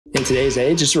in today's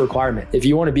age, it's a requirement. If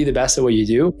you want to be the best at what you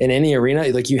do in any arena,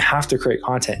 like you have to create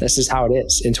content. That's just how it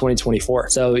is in 2024.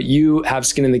 So you have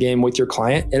skin in the game with your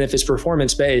client. And if it's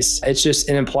performance-based, it's just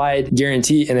an implied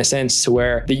guarantee in a sense to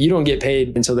where that you don't get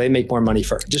paid until they make more money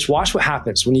first. Just watch what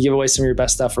happens when you give away some of your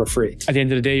best stuff for free. At the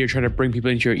end of the day, you're trying to bring people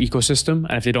into your ecosystem.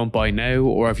 And if they don't buy now,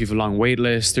 or if you have a long wait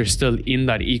list, they're still in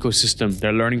that ecosystem.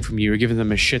 They're learning from you. You're giving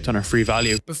them a shit ton of free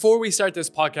value. Before we start this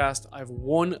podcast, I have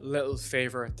one little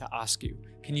favor to ask you.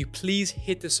 Can you please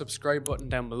hit the subscribe button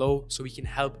down below so we can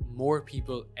help more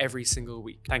people every single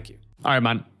week? Thank you. All right,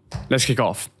 man. Let's kick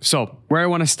off. So where I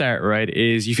want to start, right,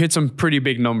 is you've hit some pretty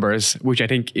big numbers, which I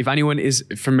think if anyone is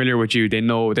familiar with you, they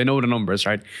know the numbers,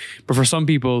 right? But for some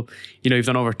people, you know, you've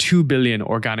done over 2 billion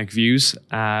organic views.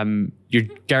 You're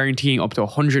guaranteeing up to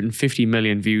 150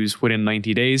 million views within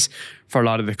 90 days for a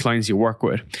lot of the clients you work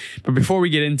with. But before we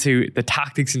get into the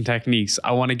tactics and techniques,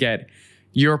 I want to get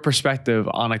your perspective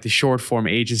on like the short form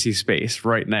agency space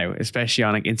right now, especially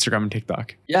on like Instagram and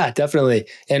TikTok. Yeah, definitely.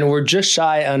 And we're just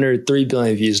shy under 3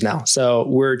 billion views now. So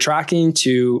we're tracking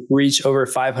to reach over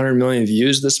 500 million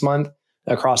views this month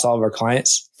across all of our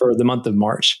clients for the month of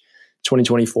March,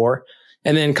 2024.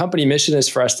 And then company mission is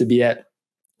for us to be at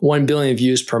 1 billion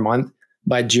views per month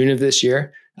by June of this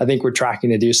year. I think we're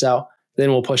tracking to do so. Then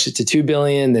we'll push it to 2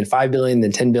 billion, then 5 billion,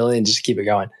 then 10 billion, just keep it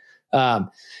going.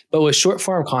 But with short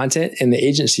form content in the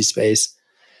agency space,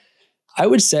 I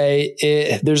would say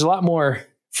there's a lot more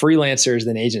freelancers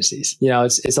than agencies. You know,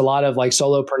 it's a lot of like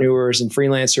solopreneurs and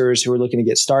freelancers who are looking to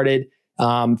get started.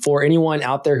 For anyone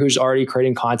out there who's already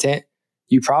creating content,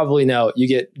 you probably know you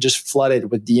get just flooded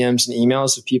with DMs and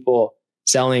emails of people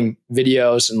selling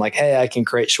videos and like, hey, I can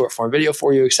create short form video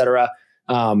for you, et cetera,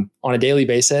 on a daily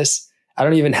basis. I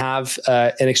don't even have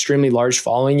an extremely large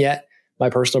following yet. My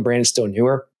personal brand is still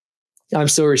newer. I'm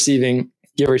still receiving,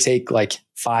 give or take, like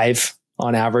 5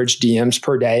 on average DMs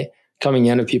per day coming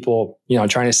in of people, you know,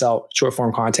 trying to sell short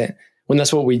form content when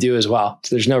that's what we do as well.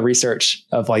 So there's no research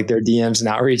of like their DMs and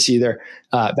outreach either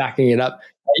backing it up.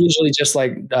 I usually just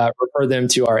like refer them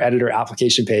to our editor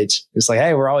application page. It's like,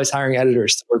 hey, we're always hiring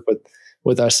editors to work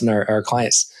with us and our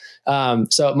clients.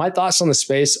 So my thoughts on the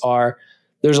space are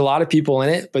there's a lot of people in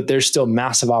it, but there's still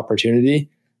massive opportunity.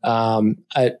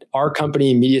 At our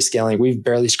company, Media Scaling, we've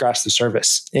barely scratched the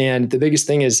surface. And the biggest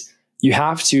thing is you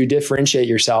have to differentiate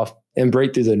yourself and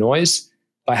break through the noise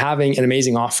by having an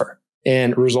amazing offer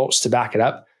and results to back it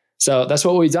up. So that's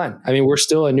what we've done. I mean, we're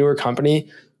still a newer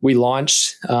company. We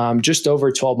launched just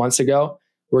over 12 months ago.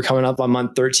 We're coming up on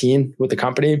month 13 with the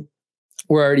company.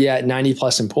 We're already at 90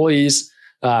 plus employees.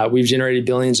 We've generated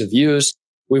billions of views.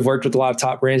 We've worked with a lot of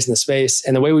top brands in the space.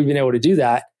 And the way we've been able to do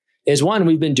that is one,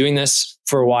 we've been doing this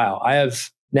for a while. I have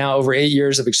now over 8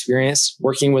 years of experience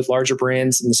working with larger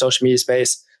brands in the social media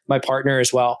space, my partner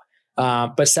as well.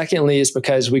 But secondly, is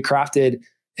because we crafted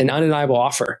an undeniable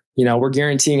offer. You know, we're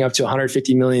guaranteeing up to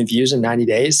 150 million views in 90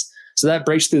 days. So that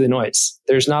breaks through the noise.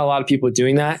 There's not a lot of people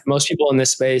doing that. Most people in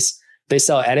this space, they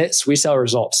sell edits, we sell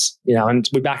results, you know, and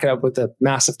we back it up with a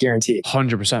massive guarantee.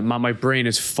 100%. Man, my brain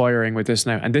is firing with this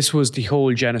now. And this was the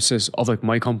whole genesis of like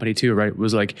my company too, right? It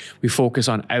was like, we focus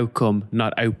on outcome,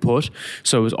 not output.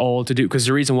 So it was all to do, because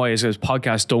the reason why is because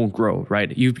podcasts don't grow,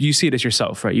 right? You see this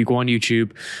yourself, right? You go on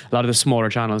YouTube, a lot of the smaller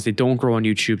channels, they don't grow on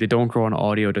YouTube. They don't grow on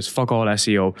audio. There's fuck all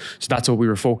SEO. So that's what we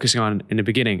were focusing on in the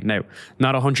beginning. Now,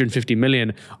 not 150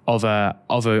 million of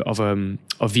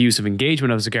views of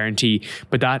engagement as a guarantee,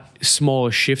 but that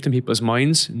small shift in people's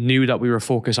minds knew that we were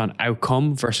focused on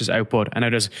outcome versus output. And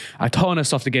now there's a ton of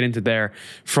stuff to get into there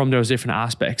from those different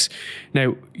aspects.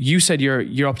 Now, you said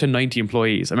you're up to 90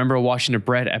 employees. I remember watching a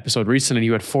Brett episode recently,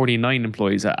 you had 49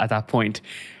 employees at that point.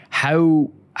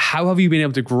 How have you been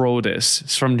able to grow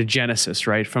this from the genesis,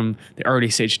 right? From the early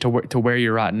stage to where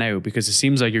you're at now? Because it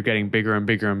seems like you're getting bigger and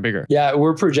bigger and bigger. Yeah,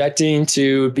 we're projecting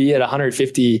to be at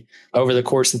 150 over the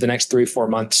course of the next 3-4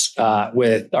 months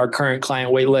with our current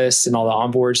client wait list and all the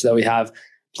onboards that we have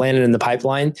planned in the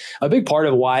pipeline. A big part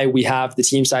of why we have the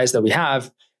team size that we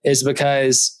have is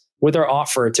because with our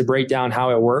offer, to break down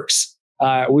how it works,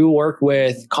 we will work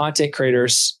with content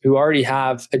creators who already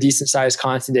have a decent sized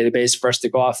content database for us to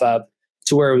go off of,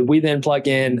 to where we then plug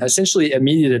in essentially a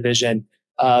media division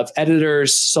of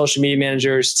editors, social media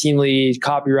managers, team lead,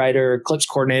 copywriter, clips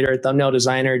coordinator, thumbnail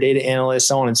designer, data analyst,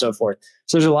 so on and so forth.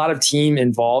 So there's a lot of team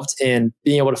involved in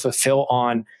being able to fulfill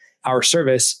on our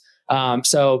service.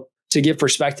 So to give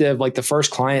perspective, like the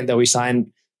first client that we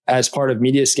signed as part of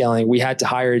Media Scaling, we had to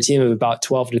hire a team of about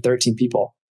 12 to 13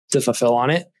 people to fulfill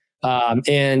on it.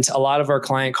 And a lot of our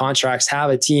client contracts have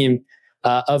a team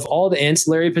of all the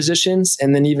ancillary positions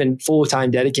and then even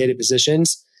full-time dedicated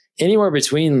positions, anywhere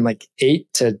between like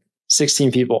 8 to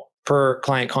 16 people per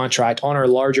client contract on our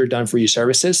larger done for you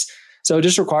services. So it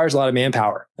just requires a lot of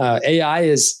manpower. AI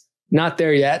is not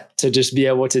there yet to just be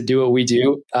able to do what we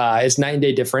do. It's night and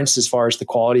day difference as far as the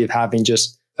quality of having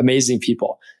just amazing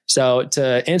people. So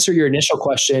to answer your initial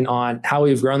question on how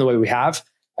we've grown the way we have,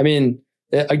 I mean,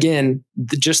 again,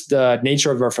 just the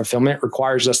nature of our fulfillment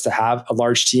requires us to have a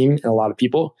large team and a lot of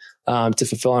people to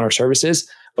fulfill on our services.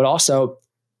 But also,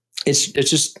 it's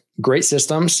just great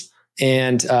systems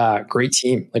and great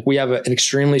team. Like we have an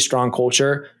extremely strong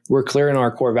culture. We're clear in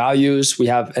our core values. We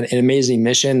have an amazing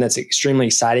mission that's extremely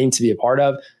exciting to be a part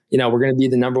of. You know, we're going to be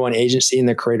the #1 agency in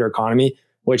the creator economy,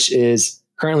 which is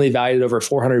currently valued at over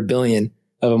 400 billion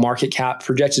of a market cap,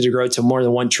 projected to grow to more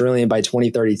than 1 trillion by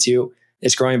 2032.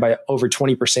 It's growing by over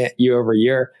 20% year over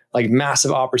year, like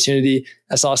massive opportunity.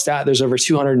 I saw a stat, there's over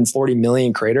 240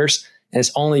 million creators and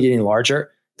it's only getting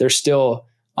larger. There's still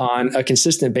on a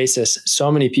consistent basis,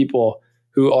 so many people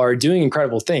who are doing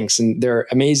incredible things and they're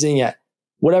amazing at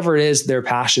whatever it is their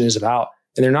passion is about.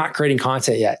 And they're not creating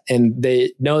content yet. And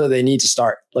they know that they need to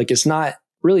start. Like it's not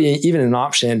really even an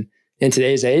option in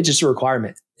today's age, it's a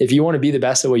requirement. If you want to be the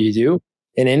best at what you do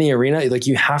in any arena, like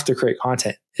you have to create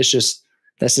content. That's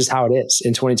just how it is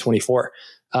in 2024.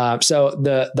 So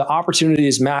the opportunity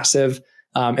is massive.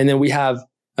 And then we have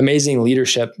amazing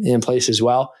leadership in place as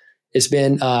well. It's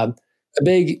been a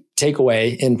big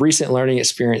takeaway and recent learning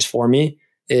experience for me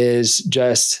is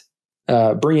just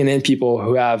bringing in people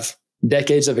who have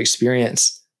decades of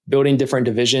experience building different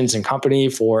divisions and company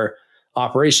for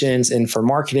operations and for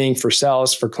marketing, for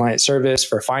sales, for client service,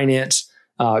 for finance,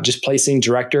 just placing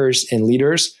directors and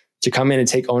leaders to come in and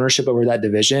take ownership over that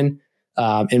division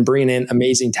and bringing in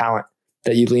amazing talent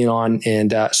that you lean on.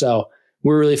 And so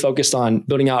we're really focused on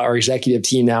building out our executive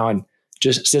team now and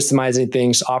just systemizing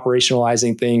things,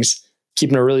 operationalizing things,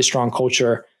 keeping a really strong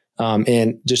culture,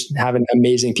 and just having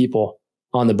amazing people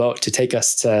on the boat to take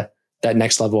us to that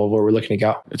next level of where we're looking to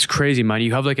go. It's crazy, man.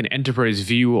 You have like an enterprise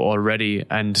view already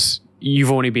and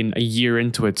you've only been a year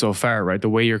into it so far, right? The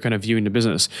way you're kind of viewing the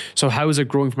business. So how is it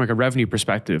growing from like a revenue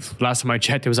perspective? Last time I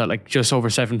checked, it was at like just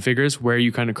over 7 figures. Where are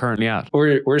you kind of currently at?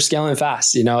 We're scaling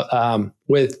fast, you know,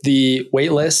 with the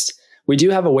wait list. We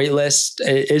do have a wait list.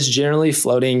 It's generally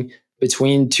floating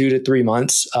between 2 to 3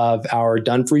 months of our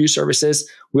done for you services.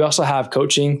 We also have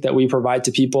coaching that we provide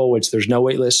to people, which there's no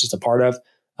wait list, just a part of.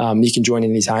 You can join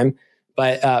anytime.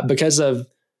 But because of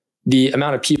the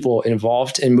amount of people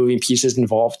involved and moving pieces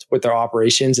involved with our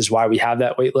operations is why we have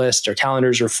that wait list. Our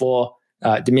calendars are full.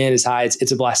 Demand is high.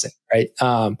 It's a blessing, right?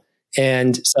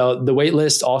 And so the wait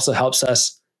list also helps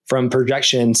us from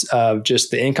projections of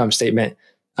just the income statement,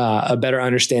 a better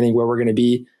understanding where we're going to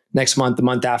be next month, the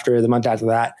month after, the month after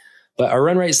that. But our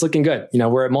run rate is looking good. You know,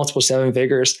 we're at multiple 7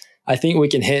 figures. I think we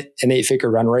can hit an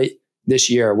 8-figure run rate this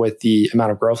year with the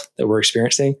amount of growth that we're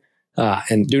experiencing.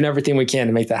 And doing everything we can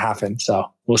to make that happen. So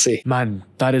we'll see. Man,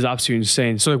 that is absolutely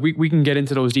insane. So like we can get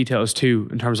into those details too,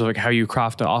 in terms of like how you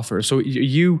craft the offer. So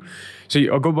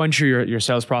I'll go run through your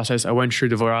sales process. I went through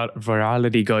the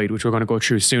virality guide, which we're going to go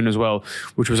through soon as well,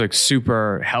 which was like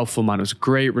super helpful, man. It was a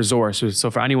great resource. So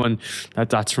for anyone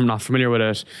that's not familiar with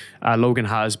it, Logan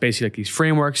has basically like these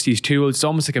frameworks, these tools. It's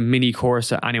almost like a mini course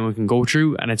that anyone can go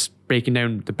through, and it's breaking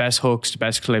down the best hooks, the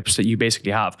best clips that you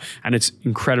basically have. And it's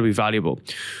incredibly valuable.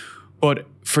 But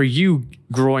for you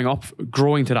growing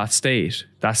to that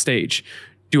stage,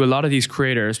 do a lot of these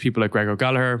creators, people like Greg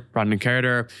O'Gallagher, Brandon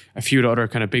Carter, a few other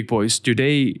kind of big boys, do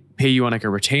they pay you on like a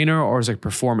retainer or is it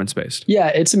performance based? Yeah,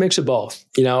 it's a mix of both.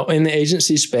 You know, in the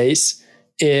agency space,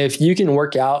 if you can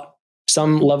work out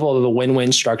some level of a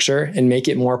win-win structure and make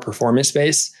it more performance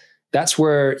based, that's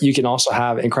where you can also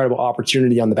have incredible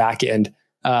opportunity on the back end.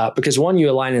 Because one, you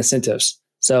align incentives.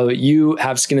 So you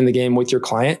have skin in the game with your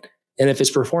client. And if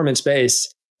it's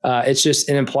performance-based, it's just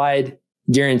an implied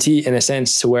guarantee in a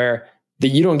sense to where that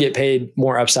you don't get paid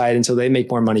more upside until they make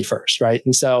more money first, right?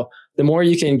 And so the more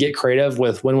you can get creative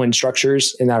with win-win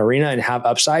structures in that arena and have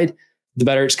upside, the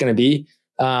better it's going to be.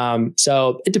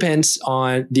 So it depends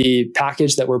on the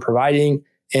package that we're providing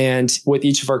and with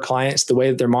each of our clients, the way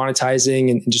that they're monetizing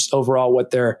and just overall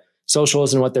what their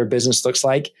socials and what their business looks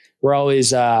like. We're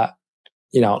always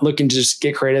looking to just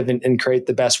get creative and create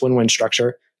the best win-win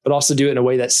structure, but also do it in a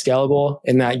way that's scalable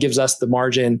and that gives us the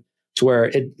margin to where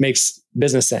it makes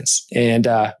business sense and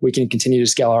we can continue to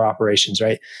scale our operations,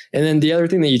 right? And then the other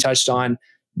thing that you touched on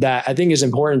that I think is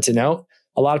important to note,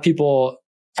 a lot of people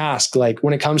ask, like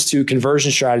when it comes to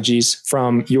conversion strategies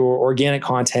from your organic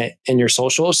content and your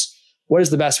socials, what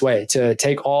is the best way to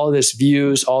take all this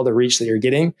views, all the reach that you're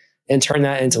getting and turn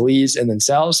that into leads and then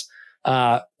sales?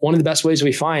 One of the best ways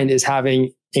we find is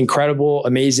having incredible,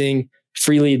 amazing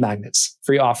free lead magnets,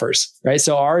 free offers, right?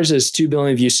 So ours is 2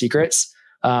 billion view secrets.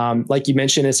 Like you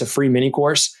mentioned, it's a free mini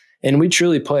course, and we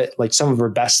truly put like some of our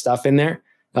best stuff in there.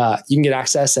 You can get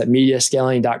access at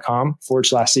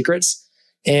mediascaling.com/secrets.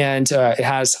 And it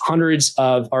has hundreds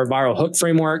of our viral hook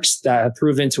frameworks that have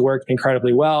proven to work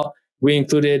incredibly well. We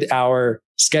included our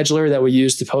scheduler that we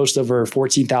use to post over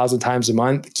 14,000 times a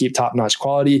month, keep top-notch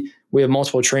quality. We have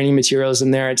multiple training materials in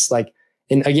there. It's like,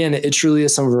 and again, it truly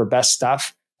is some of our best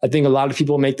stuff. I think a lot of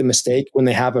people make the mistake when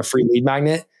they have a free lead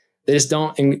magnet. They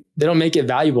don't make it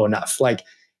valuable enough. Like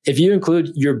if you include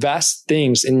your best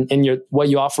things in what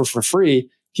you offer for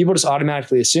free, people just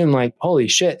automatically assume like, holy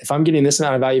shit, if I'm getting this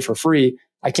amount of value for free,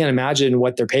 I can't imagine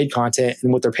what their paid content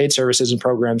and what their paid services and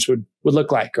programs would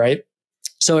look like, right?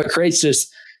 So it creates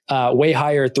this way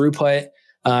higher throughput,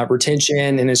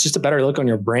 retention, and it's just a better look on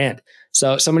your brand.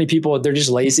 So many people, they're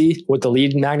just lazy with the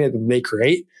lead magnet that they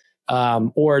create,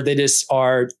 or they just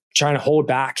are trying to hold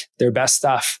back their best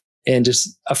stuff and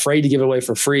just afraid to give it away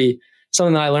for free.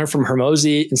 Something that I learned from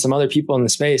Hermosi and some other people in the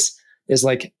space is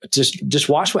like, just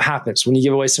watch what happens when you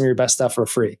give away some of your best stuff for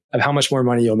free, of how much more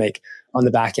money you'll make on the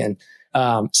back end.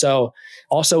 So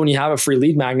also when you have a free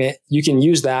lead magnet, you can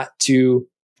use that to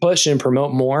push and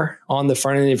promote more on the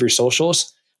front end of your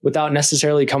socials without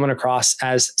necessarily coming across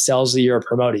as salesy or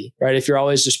promoting, right? If you're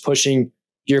always just pushing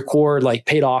your core like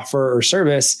paid offer or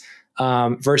service,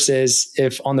 versus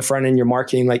if on the front end you're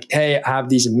marketing like, hey, I have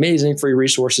these amazing free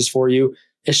resources for you.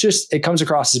 It comes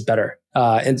across as better,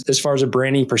 and as far as a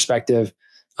branding perspective,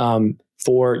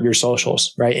 for your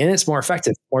socials, right? And it's more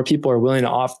effective. More people are willing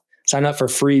to sign up for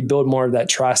free, build more of that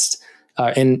trust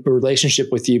in a relationship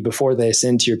with you before they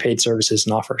ascend to your paid services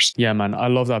and offers. Yeah, man, I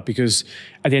love that, because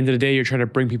at the end of the day, you're trying to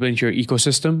bring people into your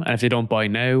ecosystem. And if they don't buy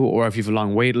now, or if you have a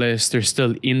long wait list, they're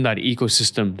still in that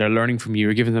ecosystem. They're learning from you.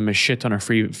 You're giving them a shit ton of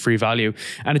free value.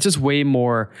 And it's just way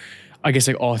more, I guess,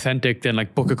 like authentic than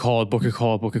like book a call.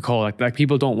 Like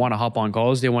people don't want to hop on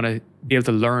calls. They want to be able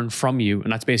to learn from you.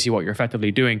 And that's basically what you're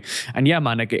effectively doing. And yeah,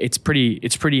 man, like it's pretty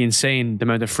insane the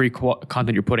amount of free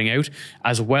content you're putting out,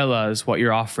 as well as what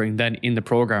you're offering then in the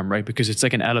program, right? Because it's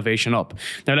like an elevation up.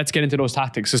 Now let's get into those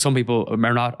tactics. So some people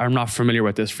are not familiar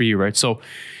with this for you, right? So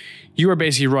you are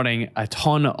basically running a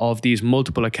ton of these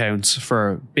multiple accounts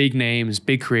for big names,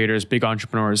 big creators, big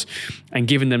entrepreneurs, and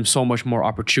giving them so much more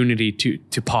opportunity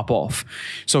to pop off.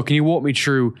 So can you walk me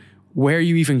through where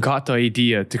you even got the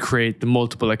idea to create the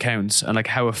multiple accounts and like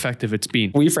how effective it's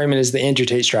been? We frame it as the Andrew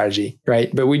Tate strategy, right?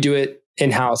 But we do it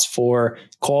in-house for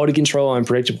quality control and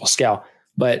predictable scale.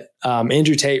 But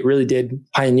Andrew Tate really did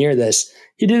pioneer this.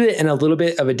 He did it in a little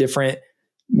bit of a different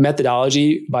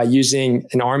methodology by using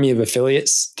an army of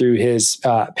affiliates through his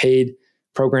paid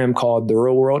program called The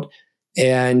Real World.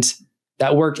 And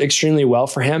that worked extremely well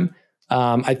for him.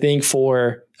 I think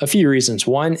for a few reasons.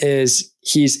 One is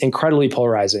he's incredibly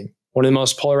polarizing, one of the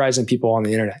most polarizing people on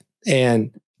the internet.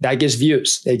 And that gets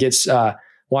views. It gets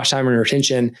watch time and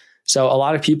retention. So a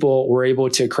lot of people were able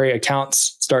to create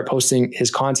accounts, start posting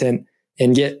his content,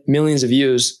 and get millions of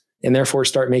views, and therefore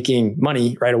start making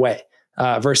money right away.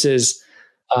 Versus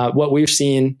what we've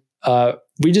seen,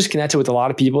 we just connected with a lot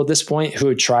of people at this point who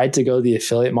had tried to go the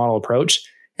affiliate model approach,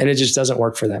 and it just doesn't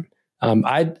work for them.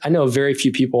 I know very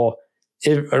few people,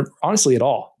 honestly at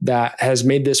all, that has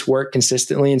made this work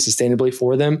consistently and sustainably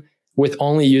for them with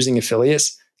only using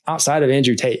affiliates outside of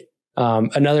Andrew Tate.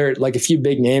 Another, like a few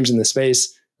big names in the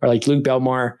space are like Luke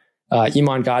Belmar,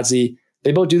 Iman Gadzhi.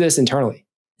 They both do this internally.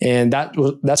 And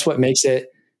that's what makes it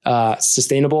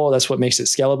sustainable. That's what makes it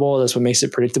scalable. That's what makes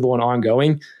it predictable and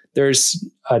ongoing. There's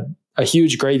a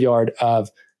huge graveyard of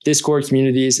Discord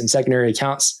communities and secondary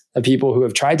accounts of people who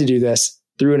have tried to do this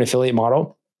through an affiliate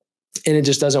model. And it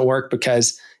just doesn't work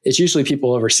because it's usually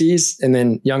people overseas and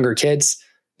then younger kids.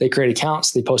 They create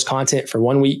accounts, they post content for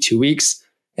 1 week, 2 weeks,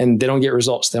 and they don't get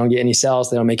results. They don't get any sales.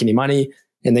 They don't make any money,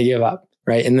 and they give up,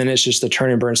 right? And then it's just a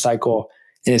turn and burn cycle.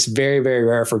 And it's very, very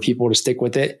rare for people to stick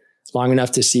with it long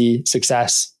enough to see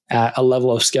success at a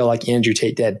level of scale like Andrew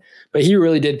Tate did. But he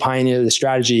really did pioneer the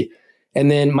strategy. And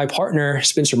then my partner,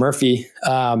 Spencer Murphy,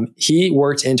 he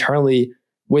worked internally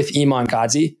with Iman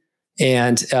Gadzhi,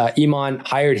 and Iman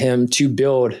hired him to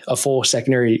build a full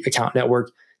secondary account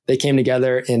network. They came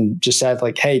together and just said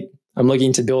like, hey, I'm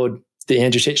looking to build the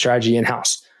Andrew Tate strategy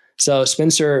in-house. So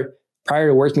Spencer, prior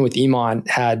to working with Iman,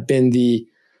 had been the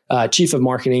chief of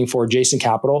marketing for Jason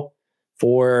Capital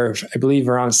for, I believe,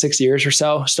 around 6 years or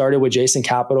so. Started with Jason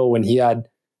Capital when he had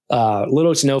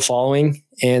little to no following,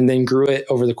 and then grew it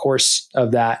over the course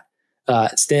of that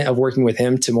stint of working with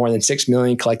him to more than 6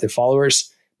 million collective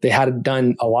followers. They had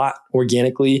done a lot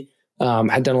organically,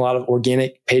 had done a lot of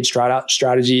organic paid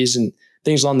strategies and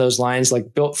things along those lines,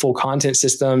 like built full content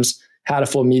systems, had a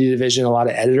full media division, a lot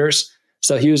of editors.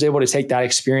 So he was able to take that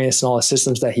experience and all the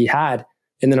systems that he had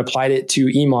and then applied it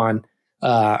to Iman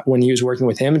when he was working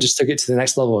with him and just took it to the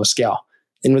next level of scale.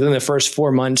 And within the first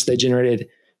 4 months, they generated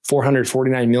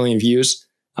 449 million views.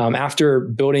 After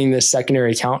building this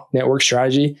secondary account network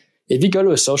strategy, if you go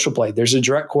to a social play, there's a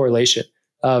direct correlation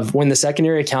of when the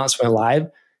secondary accounts went live.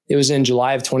 It was in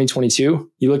July of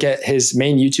 2022. You look at his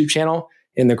main YouTube channel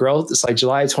and the growth, it's like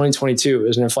July of 2022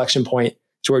 is an inflection point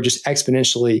to where it just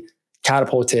exponentially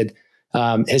catapulted.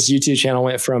 His YouTube channel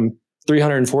went from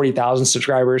 340,000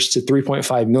 subscribers to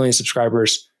 3.5 million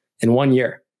subscribers in 1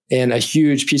 year. And a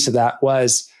huge piece of that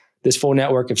was this full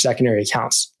network of secondary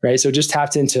accounts, right? So it just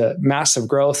tapped into massive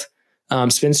growth.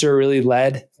 Spencer really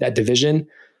led that division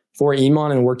for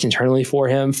Iman and worked internally for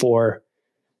him for,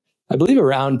 I believe,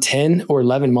 around 10 or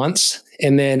 11 months.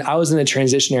 And then I was in a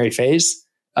transitionary phase.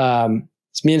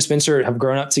 Me and Spencer have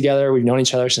grown up together. We've known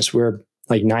each other since we were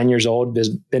like 9 years old,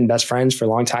 been best friends for a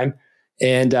long time.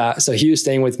 And so he was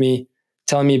staying with me,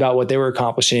 telling me about what they were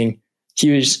accomplishing.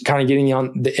 He was kind of getting me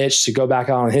on the itch to go back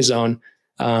out on his own.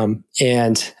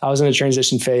 And I was in a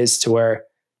transition phase to where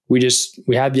we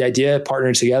had the idea,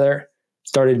 partnered together,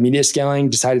 started media scaling,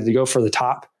 decided to go for the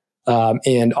top,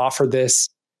 and offered this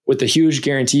with a huge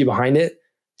guarantee behind it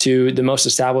to the most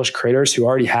established creators who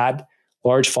already had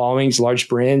large followings, large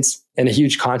brands, and a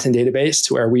huge content database,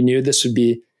 to where we knew this would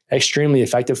be extremely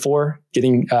effective for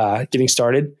getting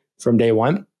started from day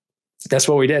one. That's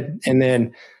what we did. And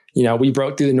then, we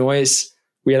broke through the noise.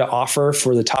 We had an offer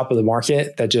for the top of the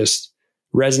market that just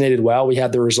resonated well. We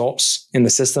had the results in the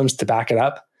systems to back it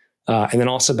up. And then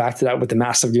also backed it up with the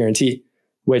massive guarantee,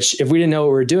 which if we didn't know what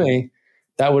we were doing,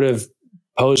 that would have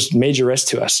posed major risk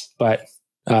to us. But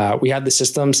we had the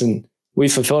systems and we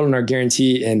fulfilled on our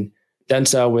guarantee and done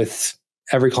so with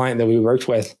every client that we worked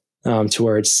with, to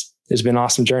where it's been an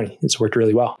awesome journey. It's worked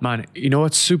really well. Man,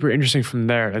 what's super interesting from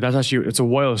there? That's actually, it's a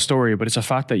wild story, but it's a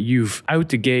fact that you've out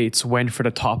the gates went for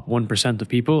the top 1% of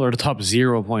people or the top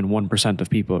 0.1% of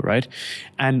people, right?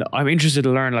 And I'm interested to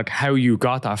learn like how you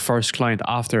got that first client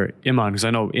after Iman, because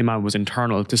I know Iman was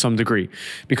internal to some degree.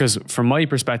 Because from my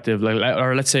perspective,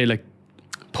 or let's say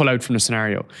pull out from the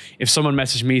scenario. If someone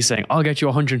messaged me saying, I'll get you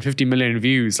 150 million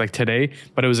views like today,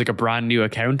 but it was like a brand new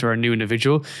account or a new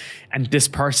individual, and this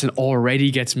person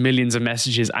already gets millions of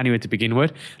messages anyway to begin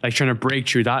with, like trying to break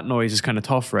through that noise is kind of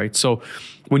tough, right? So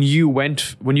when you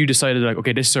decided like,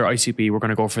 okay, this is our ICP, we're going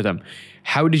to go for them.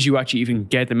 How did you actually even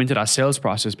get them into that sales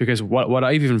process? Because what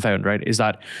I've even found, right, is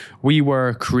that we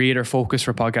were creator focused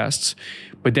for podcasts,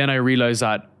 but then I realized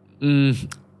that,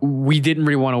 we didn't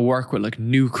really want to work with like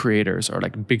new creators or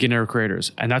like beginner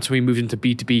creators. And that's when we moved into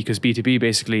B2B, because B2B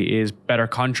basically is better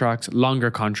contracts, longer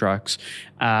contracts.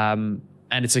 And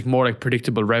it's like more like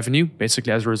predictable revenue.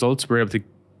 Basically, as a result, we're able to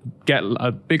get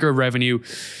a bigger revenue,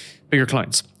 bigger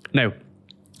clients. Now,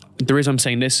 the reason I'm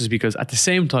saying this is because at the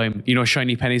same time,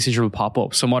 shiny penny syndrome will pop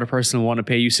up. Some other person will want to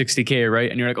pay you 60K,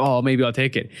 right? And you're like, oh, maybe I'll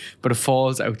take it. But it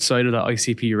falls outside of that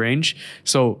ICP range.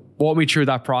 So walk me through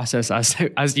that process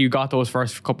as you got those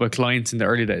first couple of clients in the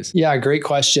early days. Yeah, great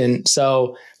question.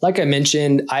 So like I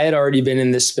mentioned, I had already been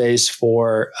in this space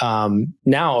for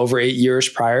now over 8 years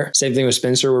prior. Same thing with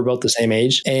Spencer. We're both the same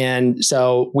age. And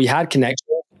so we had connection.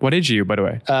 What age are you, by the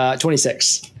way?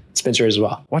 26. Spencer as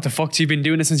well. What the fuck? So you've been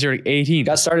doing this since you're like 18?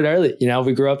 Got started early.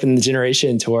 We grew up in the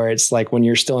generation to where it's like when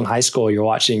you're still in high school, you're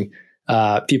watching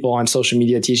people on social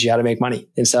media teach you how to make money.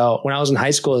 And so when I was in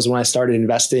high school is when I started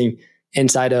investing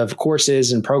inside of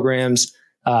courses and programs.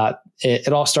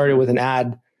 It all started with an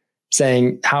ad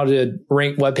saying how to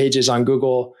rank web pages on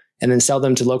Google and then sell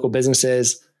them to local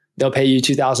businesses. They'll pay you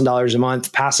 $2,000 a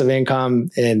month, passive income,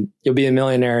 and you'll be a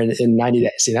millionaire in 90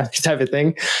 days, type of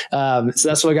thing. So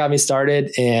that's what got me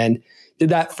started, and did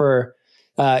that for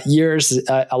years,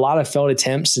 a lot of failed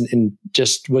attempts, and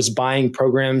just was buying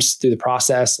programs through the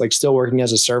process, like still working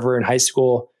as a server in high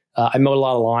school. I mowed a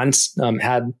lot of lawns,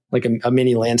 had like a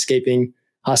mini landscaping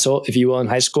hustle, if you will, in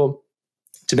high school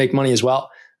to make money as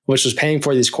well, which was paying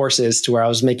for these courses to where I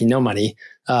was making no money.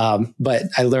 But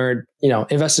I learned,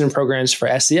 invested in programs for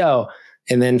SEO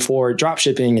and then for drop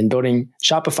shipping and building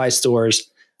Shopify stores,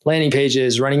 landing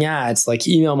pages, running ads, like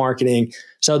email marketing.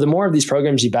 So the more of these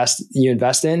programs you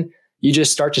invest in, you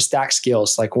just start to stack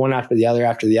skills, like one after the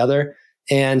other.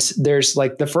 And there's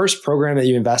like the first program that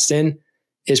you invest in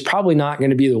is probably not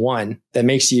going to be the one that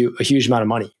makes you a huge amount of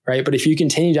money, right? But if you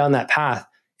continue down that path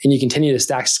and you continue to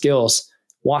stack skills,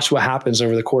 watch what happens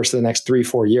over the course of the next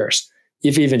 3-4 years,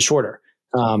 if even shorter.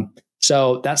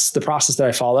 So that's the process that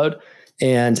I followed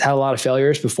and had a lot of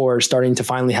failures before starting to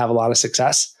finally have a lot of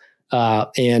success.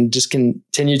 and just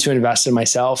continue to invest in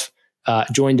myself,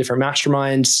 join different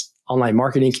masterminds, online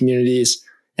marketing communities,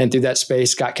 and through that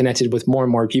space, got connected with more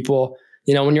and more people.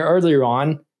 When you're earlier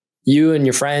on, you and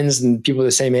your friends and people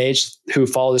the same age who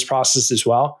follow this process as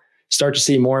well, start to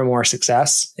see more and more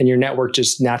success, and your network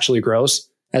just naturally grows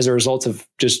as a result of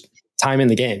just time in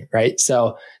the game, right?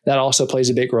 So that also plays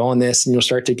a big role in this, and you'll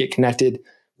start to get connected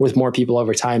with more people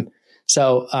over time.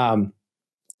 So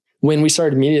when we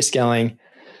started media scaling,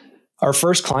 our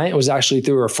first client was actually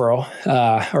through a referral.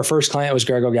 Our first client was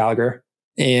Greg O'Gallagher,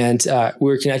 and we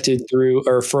were connected through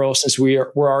a referral since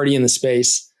we're already in the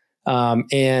space.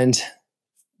 And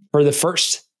for the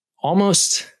first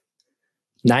almost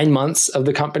 9 months of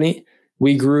the company,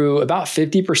 we grew about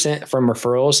 50% from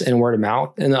referrals and word of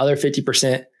mouth, and the other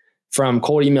 50% from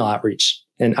cold email outreach.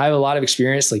 And I have a lot of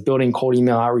experience like building cold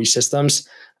email outreach systems.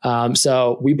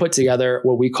 So we put together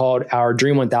what we called our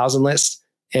Dream 1000 list,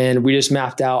 and we just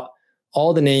mapped out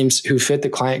all the names who fit the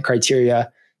client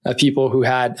criteria of people who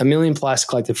had 1 million plus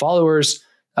collective followers,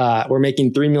 were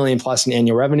making 3 million plus in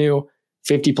annual revenue,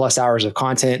 50 plus hours of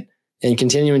content, and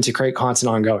continuing to create content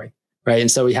ongoing, right?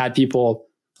 And so we had people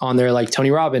on there like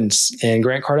Tony Robbins and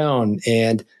Grant Cardone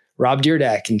and Rob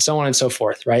Dyrdek and so on and so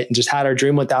forth, right? And just had our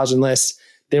Dream 1000 list.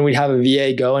 Then we'd have a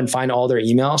VA go and find all their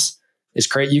emails. It's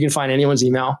great. You can find anyone's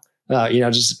email.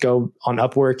 Just go on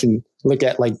Upwork and look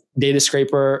at like Data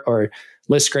Scraper or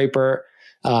List Scraper,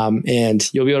 and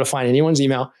you'll be able to find anyone's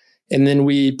email. And then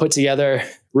we put together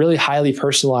really highly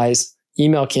personalized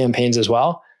email campaigns as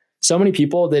well. So many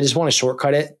people, they just want to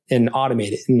shortcut it and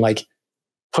automate it and like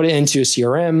put it into a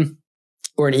CRM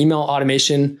or an email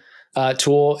automation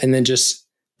tool, and then just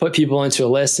put people into a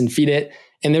list and feed it.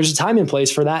 And there's a time and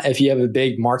place for that if you have a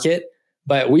big market.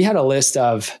 But we had a list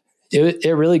of,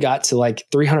 it really got to like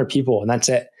 300 people, and that's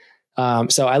it.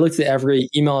 So I looked at every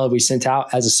email that we sent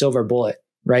out as a silver bullet,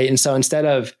 right? And so instead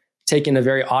of taking a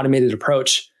very automated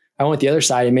approach, I went the other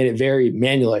side and made it very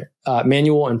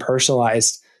manual and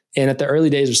personalized. And at the early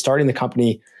days of starting the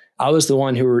company, I was the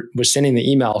one who was sending the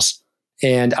emails,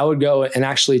 and I would go and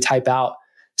actually type out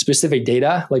specific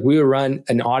data. Like we would run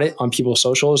an audit on people's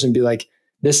socials and be like,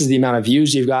 this is the amount of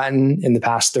views you've gotten in the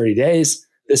past 30 days.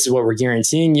 This is what we're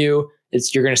guaranteeing you.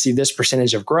 You're going to see this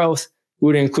percentage of growth. We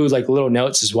would include like little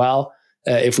notes as well.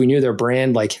 If we knew their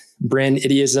brand, like brand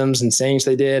idioms and sayings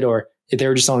they did, or if they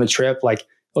were just on a trip, like,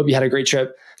 hope you had a great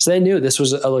trip. So they knew this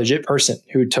was a legit person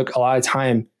who took a lot of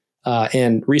time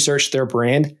and researched their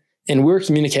brand. And we were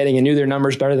communicating and knew their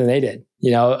numbers better than they did,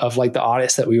 of like the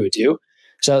audits that we would do.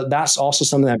 So that's also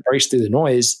something that breaks through the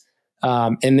noise.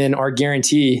 And then our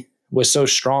guarantee was so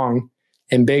strong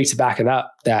and big to back it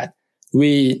up that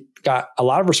we got a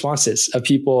lot of responses of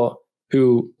people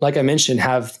who, like I mentioned,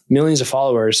 have millions of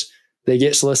followers. They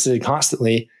get solicited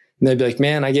constantly, and they'd be like,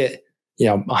 man, I get,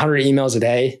 100 emails a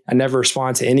day. I never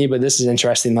respond to any, but this is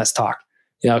interesting. Let's talk,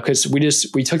 because we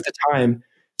took the time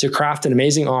to craft an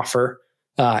amazing offer,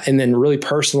 and then really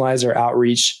personalize our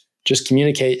outreach, just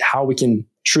communicate how we can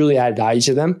truly add value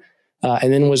to them.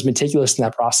 And then was meticulous in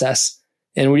that process.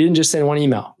 And we didn't just send one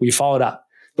email, we followed up,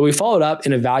 but we followed up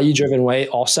in a value-driven way.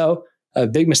 Also, a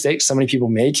big mistake so many people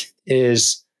make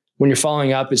is when you're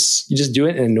following up, is you just do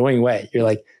it in an annoying way. You're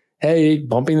like, hey,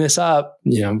 bumping this up,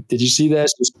 did you see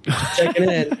this? Just checking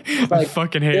in. Like, I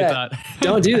fucking hate that.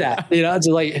 Don't do that.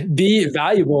 To like be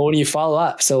valuable when you follow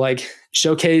up. So like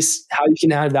showcase how you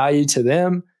can add value to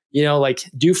them, like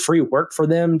do free work for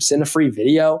them, send a free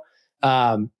video.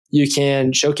 You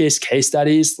can showcase case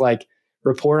studies, like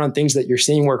report on things that you're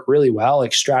seeing work really well,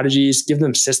 like strategies, give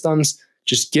them systems,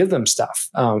 just give them stuff.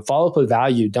 Follow up with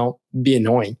value. Don't be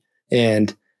annoying.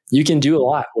 And you can do a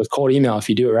lot with cold email if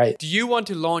you do it right. Do you want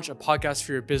to launch a podcast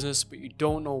for your business, but you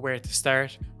don't know where to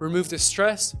start? Remove the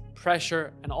stress,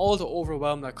 pressure, and all the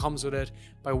overwhelm that comes with it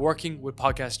by working with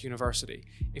Podcast University.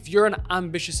 If you're an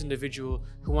ambitious individual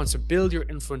who wants to build your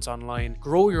influence online,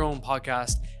 grow your own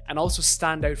podcast, and also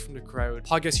stand out from the crowd,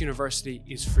 Podcast University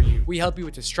is for you. We help you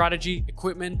with the strategy,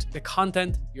 equipment, the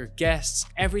content, your guests,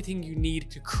 everything you need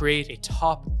to create a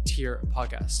top-tier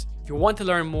podcast. If you want to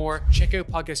learn more, check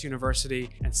out Podcast University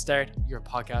and start your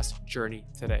podcast journey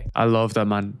today. I love that,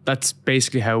 man. That's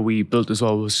basically how we built as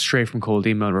well, was straight from cold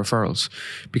email referrals.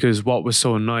 Because what was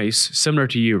so nice, similar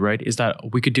to you, right, is that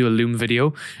we could do a Loom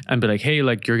video and be like, hey,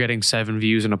 like you're getting 7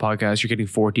 views in a podcast, you're getting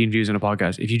 14 views in a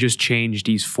podcast. If you just change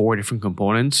these 4 different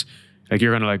components, Like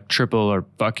you're going to like triple or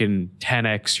fucking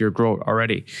 10x your growth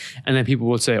already. And then people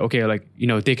will say, okay, like, you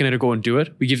know, they can either go and do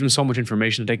it. We give them so much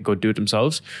information that they can go do it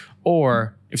themselves.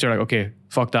 Or if they're like, okay,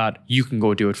 fuck that, you can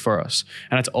go do it for us.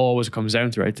 And that's always it comes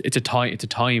down to, right? It's a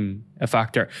time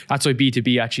factor. That's why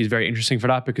B2B actually is very interesting for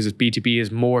that, because B2B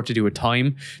is more to do with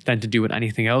time than to do with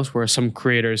anything else, where some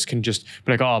creators can just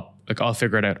be like, oh, like I'll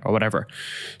figure it out or whatever.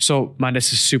 So man,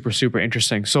 this is super, super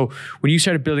interesting. So when you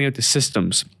started building out the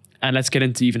systems, and let's get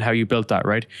into even how you built that,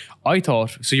 right? I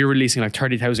thought, so you're releasing like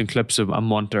 30,000 clips a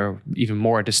month or even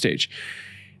more at this stage.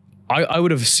 I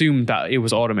would have assumed that it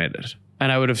was automated.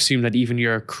 And I would have assumed that even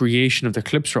your creation of the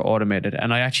clips were automated.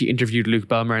 And I actually interviewed Luke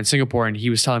Belmer in Singapore, and he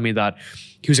was telling me that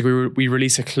he was like, we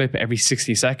release a clip every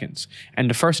 60 seconds. And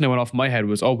the first thing that went off my head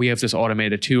was, oh, we have this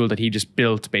automated tool that he just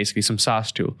built, basically some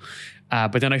SaaS tool.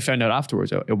 But then I found out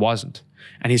afterwards, it wasn't.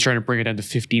 And he's trying to bring it down to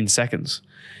 15 seconds.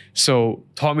 So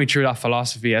talk me through that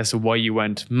philosophy as to why you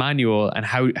went manual, and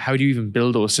how do you even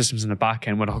build those systems in the back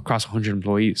end across 100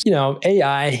 employees? You know,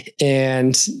 AI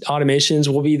and automations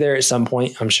will be there at some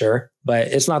point, I'm sure, but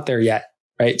it's not there yet,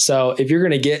 right? So if you're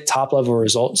going to get top level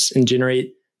results and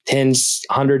generate tens,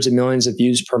 hundreds of millions of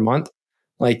views per month,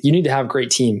 like you need to have a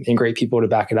great team and great people to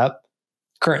back it up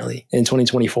currently in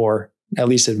 2024, at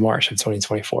least in March of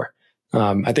 2024.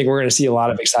 I think we're going to see a lot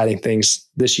of exciting things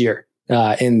this year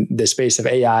in the space of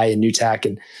AI and new tech.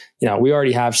 And, you know, we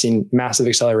already have seen massive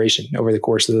acceleration over the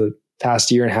course of the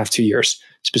past year and a half, 2 years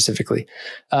specifically.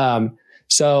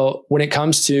 So when it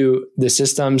comes to the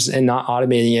systems and not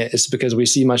automating it, it's because we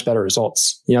see much better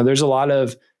results. You know, there's a lot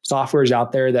of softwares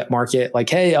out there that market like,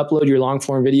 hey, upload your long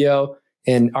form video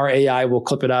and our AI will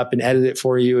clip it up and edit it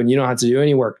for you, and you don't have to do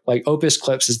any work. Like Opus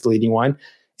Clips is the leading one.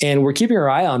 And we're keeping our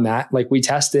eye on that. Like we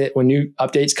test it when new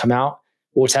updates come out.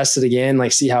 We'll test it again,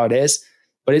 like see how it is.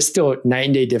 But it's still a night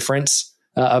and day difference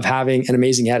of having an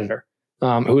amazing editor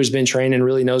who has been trained and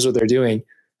really knows what they're doing.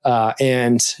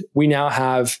 And we now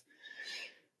have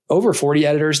over 40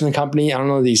 editors in the company. I don't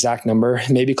know the exact number,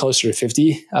 maybe closer to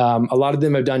 50. A lot of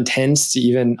them have done tens to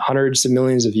even hundreds of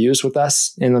millions of views with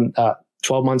us in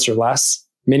 12 months or less,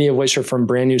 many of which are from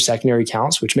brand new secondary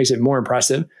accounts, which makes it more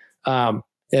impressive.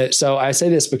 So I say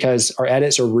this because our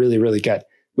edits are really, really good.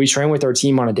 We train with our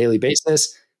team on a daily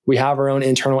basis. We have our own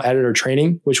internal editor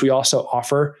training, which we also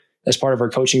offer as part of our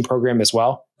coaching program as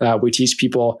well. We teach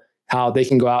people how they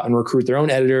can go out and recruit their own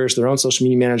editors, their own social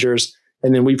media managers.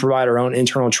 And then we provide our own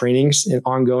internal trainings and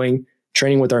ongoing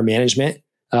training with our management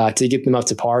to get them up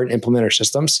to par and implement our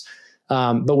systems.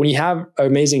 But when you have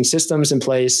amazing systems in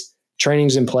place,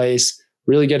 trainings in place,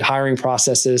 really good hiring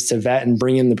processes to vet and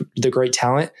bring in the great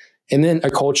talent, and then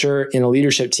a culture and a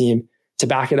leadership team to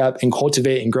back it up and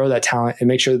cultivate and grow that talent and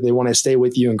make sure that they want to stay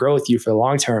with you and grow with you for the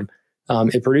long term,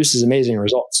 it produces amazing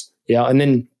results. Yeah. And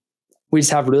then we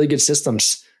just have really good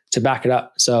systems to back it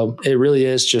up. So it really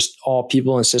is just all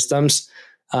people and systems.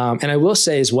 And I will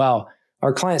say as well,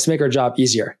 our clients make our job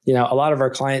easier. You know, a lot of our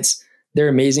clients, they're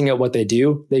amazing at what they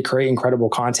do. They create incredible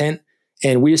content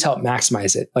and we just help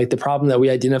maximize it. Like the problem that we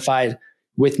identified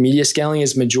with media scaling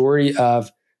is majority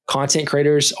of content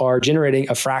creators are generating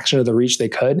a fraction of the reach they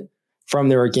could from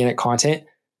their organic content.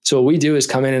 So what we do is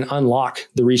come in and unlock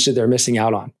the reach that they're missing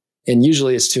out on. And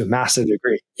usually it's to a massive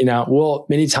degree. You know, we'll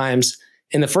many times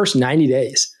in the first 90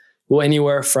 days, we'll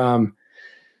anywhere from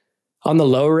on the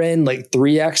lower end, like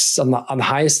 3x, on the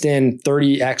highest end,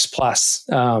 30x plus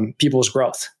people's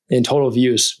growth in total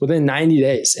views within 90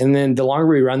 days. And then the longer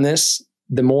we run this,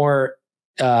 the more,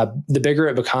 the bigger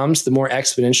it becomes, the more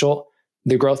exponential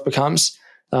the growth becomes.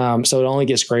 So it only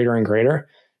gets greater and greater.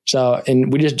 So,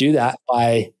 and we just do that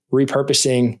by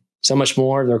repurposing so much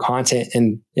more of their content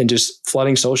and just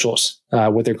flooding socials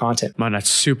with their content. Man, that's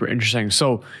super interesting.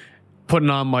 So putting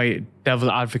on my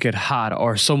devil advocate hat,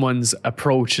 or someone's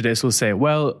approach to this will say,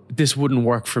 well, this wouldn't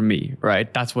work for me,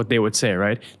 right? That's what they would say,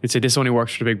 right? They'd say, this only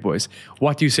works for the big boys.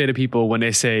 What do you say to people when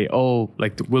they say, oh,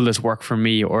 like, will this work for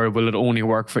me? Or will it only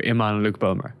work for Iman and Luke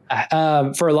Belmer?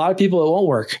 For a lot of people, it won't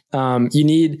work.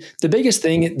 The biggest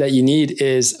thing that you need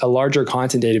is a larger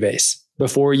content database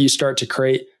before you start to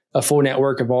create a full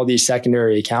network of all these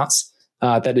secondary accounts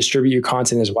that distribute your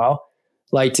content as well.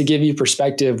 Like, to give you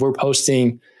perspective, we're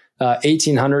posting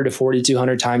 1,800 to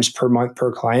 4,200 times per month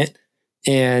per client.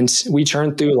 And we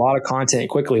churn through a lot of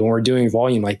content quickly when we're doing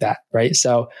volume like that, right?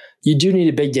 So you do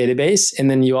need a big database, and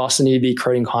then you also need to be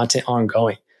creating content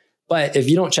ongoing. But if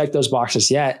you don't check those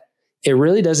boxes yet, it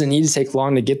really doesn't need to take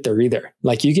long to get there either.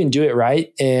 Like, you can do it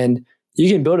right, and you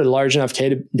can build a large enough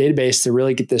database to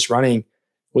really get this running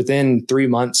within 3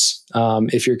 months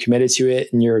if you're committed to it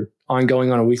and you're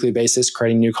ongoing on a weekly basis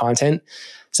creating new content.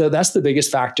 So that's the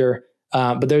biggest factor.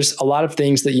 But there's a lot of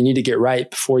things that you need to get right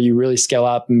before you really scale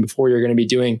up and before you're going to be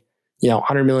doing,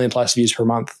 100 million plus views per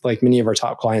month, like many of our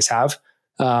top clients have.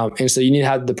 And so you need to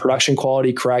have the production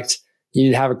quality correct. You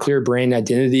need to have a clear brand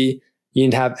identity. You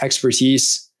need to have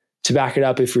expertise to back it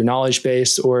up if you're knowledge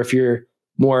based, or if you're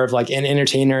more of like an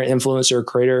entertainer, influencer,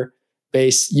 creator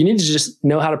base. You need to just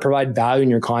know how to provide value in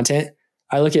your content.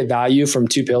 I look at value from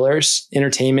two pillars: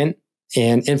 entertainment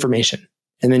and information.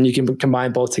 And then you can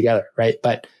combine both together, right?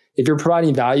 But if you're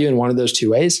providing value in one of those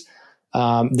two ways,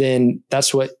 then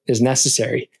that's what is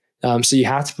necessary. So you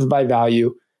have to provide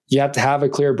value. You have to have a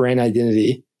clear brand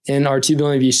identity. In our 2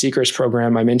 billion view secrets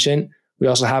program I mentioned, we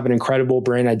also have an incredible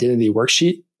brand identity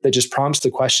worksheet that just prompts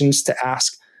the questions to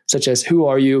ask, such as, who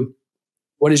are you?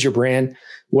 What is your brand?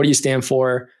 What do you stand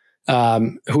for?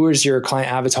 Who is your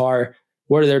client avatar?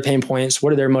 What are their pain points?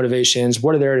 What are their motivations?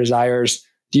 What are their desires?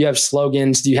 Do you have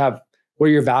slogans? What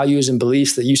are your values and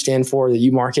beliefs that you stand for, that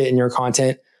you market in your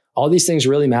content? All these things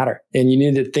really matter, and you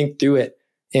need to think through it.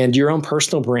 And your own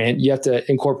personal brand, you have to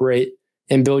incorporate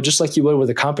and build just like you would with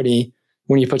a company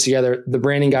when you put together the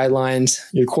branding guidelines,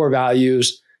 your core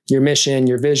values, your mission,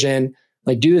 your vision.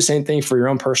 Like, do the same thing for your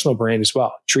own personal brand as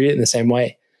well. Treat it in the same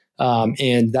way.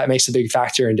 And that makes a big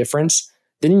factor and difference.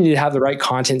 Then you need to have the right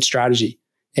content strategy.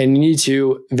 And you need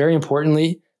to, very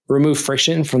importantly, remove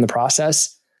friction from the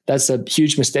process. That's a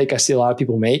huge mistake I see a lot of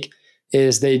people make,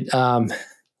 is they want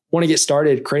to get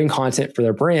started creating content for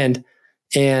their brand,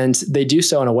 and they do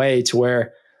so in a way to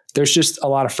where there's just a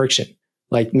lot of friction.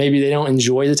 Like, maybe they don't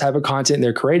enjoy the type of content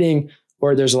they're creating,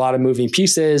 or there's a lot of moving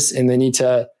pieces and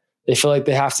they feel like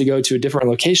they have to go to a different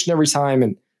location every time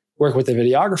and work with a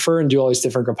videographer and do all these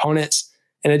different components.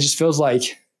 And it just feels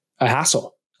like a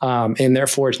hassle. And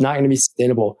therefore it's not going to be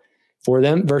sustainable for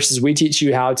them, versus we teach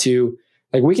you how to,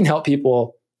 like, we can help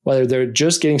people, whether they're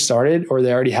just getting started or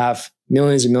they already have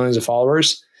millions and millions of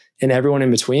followers, and everyone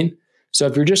in between. So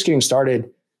if you're just getting started,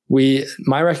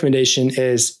 my recommendation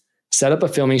is set up a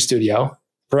filming studio.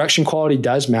 Production quality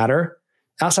does matter.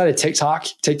 Outside of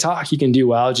TikTok, you can do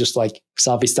well, just like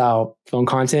selfie style phone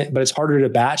content, but it's harder to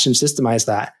batch and systemize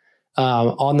that.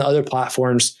 On the other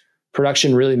platforms,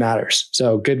 production really matters.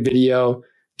 So good video,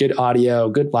 good audio,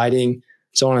 good lighting,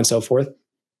 so on and so forth.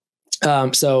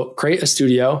 So create a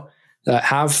studio,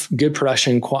 have good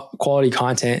production quality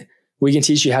content. We can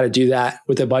teach you how to do that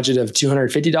with a budget of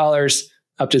 $250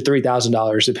 up to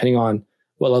 $3,000, depending on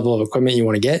what level of equipment you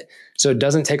want to get. So it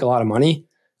doesn't take a lot of money.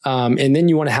 And then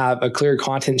you want to have a clear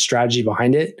content strategy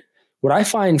behind it. What I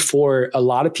find for a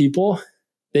lot of people,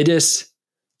 they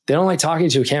don't like talking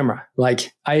to a camera.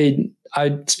 Like, I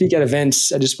speak at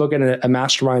events. I just spoke at a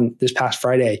mastermind this past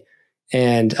Friday,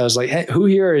 and I was like, hey, who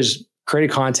here has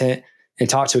created content and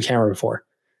talked to a camera before?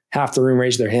 Half the room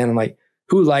raised their hand. I'm like,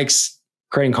 who likes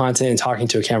creating content and talking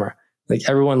to a camera? Like,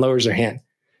 everyone lowers their hand.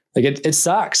 Like, it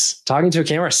sucks. Talking to a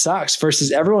camera sucks,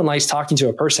 versus everyone likes talking to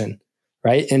a person,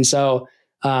 right? And so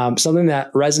something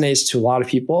that resonates to a lot of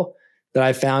people that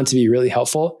I found to be really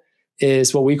helpful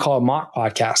is what we call a mock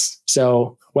podcast.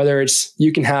 So whether it's,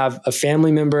 you can have a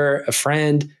family member, a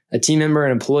friend, a team member,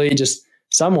 an employee, just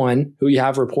someone who you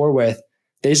have rapport with,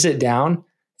 they sit down,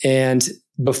 and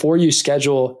before you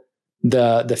schedule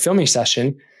the filming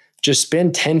session, just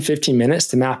spend 10, 15 minutes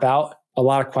to map out a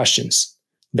lot of questions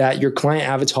that your client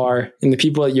avatar and the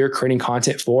people that you're creating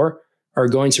content for are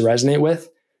going to resonate with.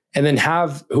 And then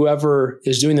have whoever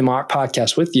is doing the mock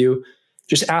podcast with you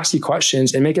just ask you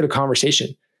questions and make it a conversation.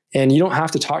 And you don't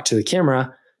have to talk to the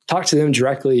camera, talk to them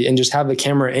directly and just have the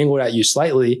camera angled at you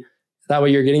slightly. That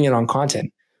way you're getting it on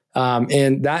content.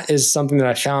 And that is something that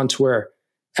I found to where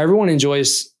everyone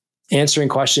enjoys answering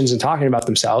questions and talking about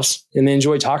themselves, and they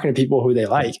enjoy talking to people who they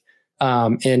like.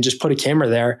 And just put a camera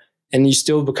there and you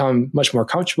still become much more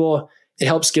comfortable. It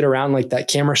helps get around like that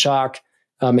camera shock.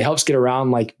 It helps get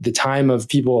around like the time of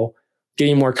people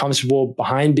getting more comfortable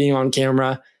behind being on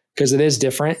camera, because it is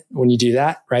different when you do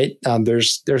that, right?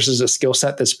 There's a skill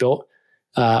set that's built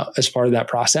as part of that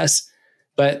process.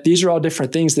 But these are all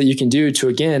different things that you can do to,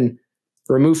 again,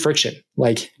 remove friction.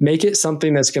 Like, make it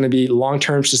something that's going to be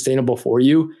long-term sustainable for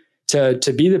you.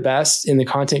 To be the best in the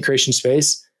content creation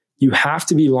space, you have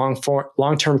to be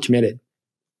long-term committed.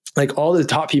 Like, all the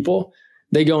top people,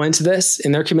 they go into this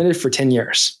and they're committed for 10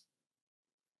 years.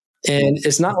 And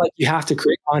it's not like you have to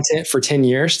create content for 10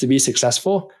 years to be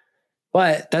successful,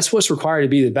 but that's what's required to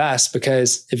be the best,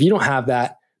 because if you don't have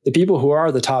that, the people who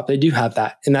are the top, they do have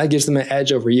that, and that gives them an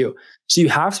edge over you. So you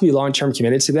have to be long-term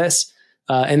committed to this,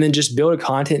 and then just build a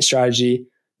content strategy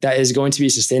that is going to be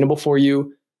sustainable for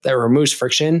you, that removes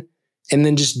friction, and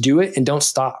then just do it and don't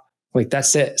stop. Like,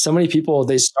 that's it. So many people,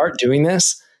 they start doing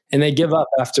this and they give up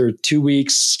after 2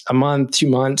 weeks, a month, 2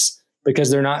 months,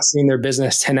 because they're not seeing their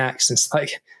business 10x. It's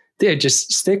like, dude,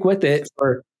 just stick with it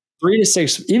for 3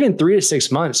 to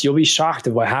 6 months. You'll be shocked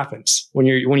at what happens when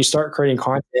you start creating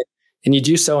content and you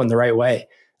do so in the right way.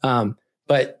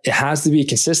 But it has to be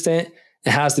consistent.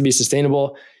 It has to be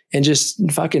sustainable, and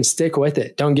just fucking stick with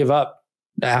it. Don't give up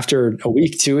after a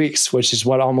week, 2 weeks, which is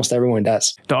what almost everyone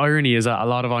does. The irony is that a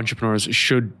lot of entrepreneurs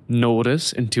should know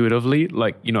this intuitively.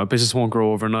 Like, a business won't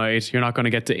grow overnight. You're not going to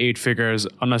get to 8 figures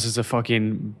unless it's a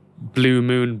fucking blue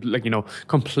moon, like,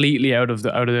 completely out of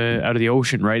the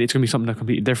ocean, right? It's going to be something that's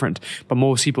completely different. But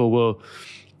most people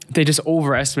they just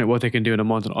overestimate what they can do in a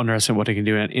month and underestimate what they can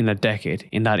do in a decade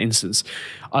in that instance.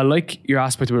 I like your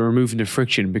aspect of removing the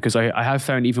friction, because I have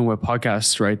found, even with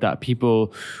podcasts, right, that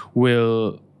people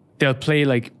they'll play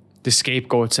like the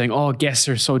scapegoat, saying, oh, guests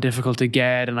are so difficult to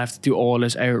get and I have to do all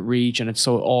this outreach and it's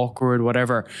so awkward,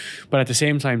 whatever. But at the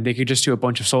same time, they could just do a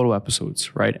bunch of solo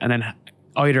episodes, right? And then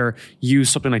either use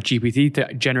something like GPT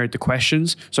to generate the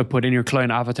questions. So put in your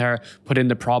client avatar, put in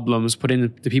the problems, put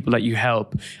in the people that you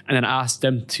help, and then ask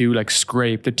them to like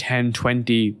scrape the 10,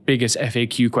 20 biggest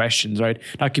FAQ questions, right?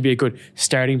 That could be a good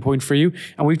starting point for you.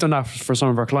 And we've done that for some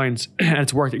of our clients and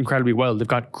it's worked incredibly well. They've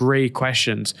got great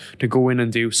questions to go in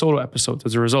and do solo episodes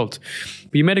as a result.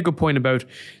 But you made a good point about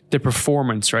the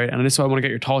performance, right? And this is why I want to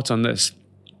get your thoughts on this.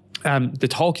 The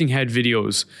talking head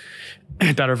videos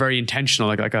that are very intentional,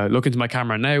 like I look into my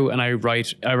camera now and I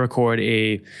record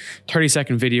a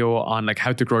 30-second video on like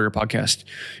how to grow your podcast.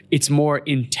 It's more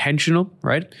intentional,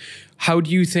 right? How do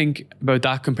you think about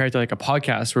that compared to like a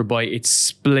podcast whereby it's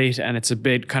split and it's a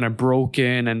bit kind of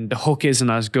broken and the hook isn't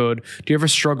as good? Do you ever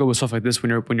struggle with stuff like this when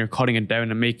you're cutting it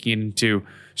down and making it into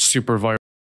super viral?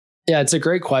 Yeah, it's a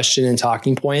great question and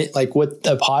talking point. Like with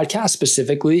the podcast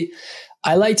specifically,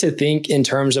 I like to think in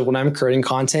terms of when I'm creating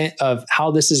content of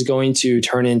how this is going to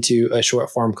turn into a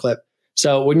short form clip.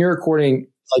 So when you're recording,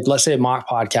 like let's say a mock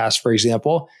podcast, for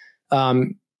example,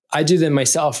 I do them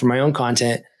myself for my own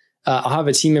content. I'll have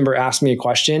a team member ask me a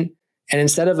question, and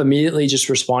instead of immediately just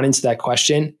responding to that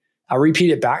question, I'll repeat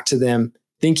it back to them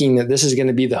thinking that this is going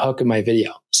to be the hook of my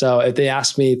video. So if they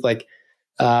ask me like,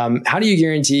 how do you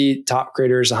guarantee top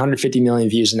creators 150 million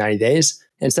views in 90 days?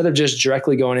 Instead of just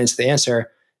directly going into the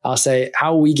answer, I'll say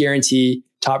how we guarantee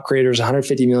top creators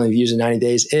 150 million views in 90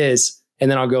 days is,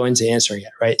 and then I'll go into answering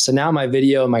it, right? So now my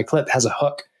video, my clip has a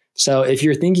hook. So if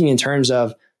you're thinking in terms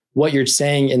of what you're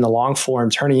saying in the long form,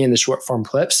 turning into short form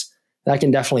clips, that can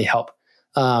definitely help.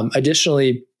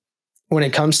 Additionally, when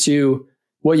it comes to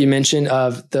what you mentioned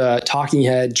of the talking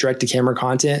head direct to camera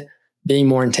content being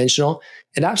more intentional,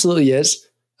 it absolutely is.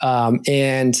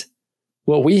 And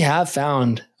what we have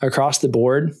found across the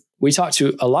board, we talk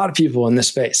to a lot of people in this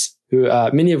space who,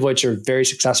 many of which are very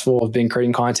successful, have been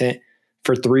creating content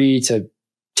for 3 to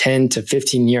 10 to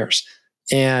 15 years.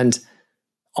 And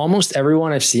almost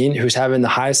everyone I've seen who's having the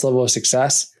highest level of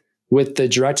success with the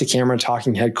direct to camera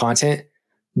talking head content,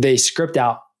 they script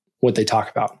out what they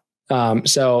talk about.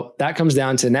 So that comes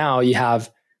down to now you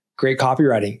have great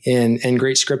copywriting and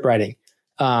great script writing.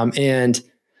 And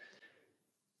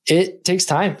it takes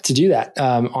time to do that,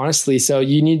 honestly. So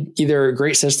you need either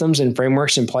great systems and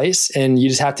frameworks in place, and you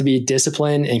just have to be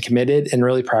disciplined and committed and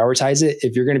really prioritize it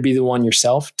if you're going to be the one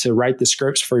yourself to write the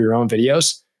scripts for your own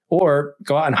videos, or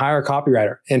go out and hire a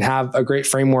copywriter and have a great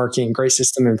framework and great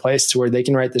system in place to where they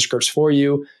can write the scripts for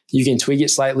you. You can tweak it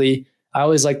slightly. I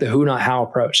always like the who, not how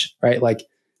approach, right? Like,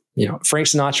 Frank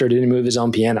Sinatra didn't move his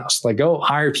own pianos. Like, go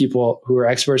hire people who are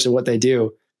experts at what they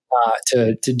do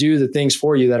to do the things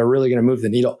for you that are really going to move the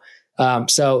needle.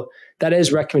 So that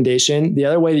is recommendation. The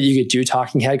other way that you could do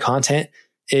talking head content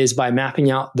is by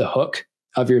mapping out the hook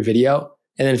of your video.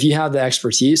 And then if you have the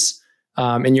expertise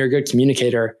and you're a good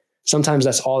communicator, sometimes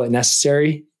that's all that's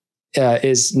necessary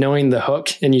is knowing the hook,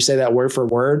 and you say that word for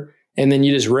word, and then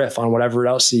you just riff on whatever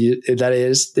else that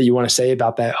is that you want to say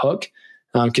about that hook,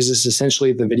 because it's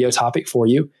essentially the video topic for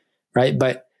you, right?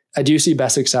 But I do see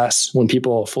best success when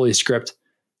people fully script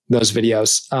those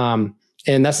videos.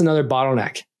 And that's another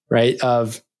bottleneck, right?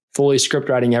 Of fully script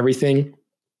writing everything.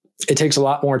 It takes a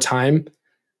lot more time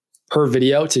per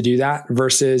video to do that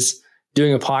versus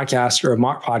doing a podcast or a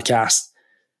mock podcast.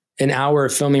 An hour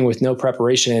of filming with no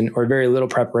preparation or very little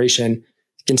preparation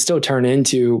can still turn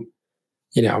into,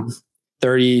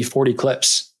 30, 40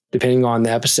 clips, depending on the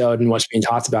episode and what's being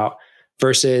talked about.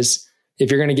 Versus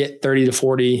if you're going to get 30 to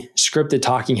 40 scripted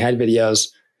talking head videos,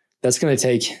 that's going to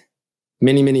take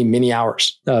many, many, many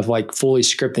hours of like fully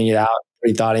scripting it out,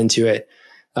 putting thought into it.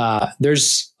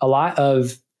 There's a lot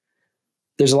of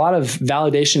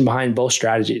validation behind both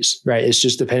strategies, right? It's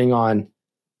just depending on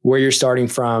where you're starting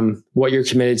from, what you're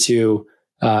committed to,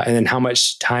 and then how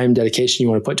much time dedication you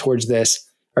want to put towards this.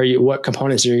 what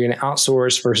components are you going to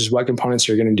outsource versus what components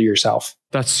are you going to do yourself?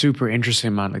 That's super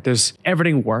interesting, man. Like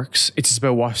everything works. It's just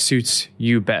about what suits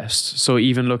you best. So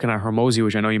even looking at Hormozy,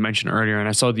 which I know you mentioned earlier, and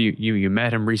I saw that you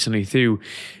met him recently too.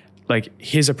 Like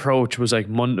his approach was like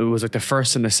Monday, it was like the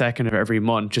first and the second of every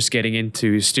month, just getting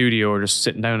into his studio or just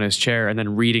sitting down in his chair and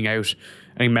then reading out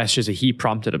any messages that he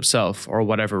prompted himself or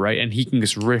whatever, right? And he can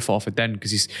just riff off it then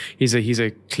because he's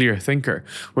a clear thinker.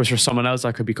 Whereas for someone else,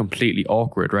 that could be completely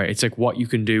awkward, right? It's like what you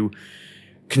can do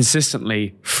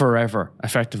consistently forever,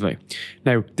 effectively.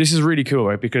 Now, this is really cool,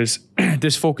 right? Because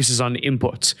this focuses on the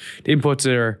inputs. The inputs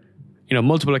are,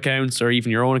 multiple accounts or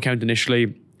even your own account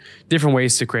initially, different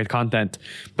ways to create content.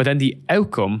 But then the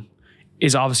outcome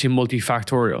is obviously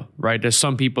multifactorial, right? There's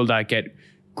some people that get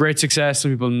great success,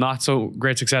 some people not so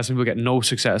great success, some people get no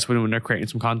success when they're creating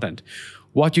some content.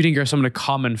 What do you think are some of the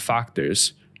common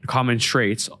factors, common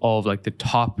traits of like the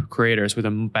top creators with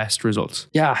the best results?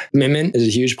 Yeah, commitment is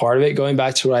a huge part of it. Going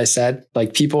back to what I said,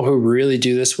 like people who really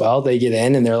do this well, they get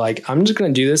in and they're like, I'm just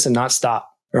going to do this and not stop,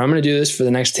 or I'm going to do this for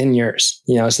the next 10 years.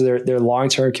 So they're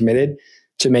long-term committed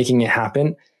to making it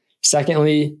happen.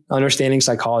 Secondly, understanding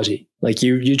psychology. Like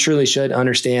you truly should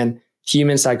understand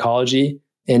human psychology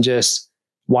and just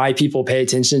why people pay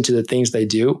attention to the things they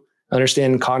do.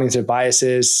 Understand cognitive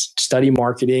biases, study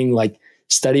marketing, like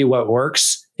study what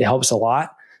works. It helps a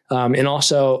lot. And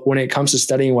also when it comes to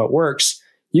studying what works,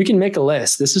 you can make a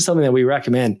list. This is something that we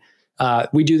recommend.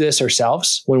 We do this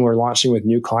ourselves when we're launching with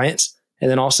new clients.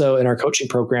 And then also in our coaching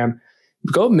program,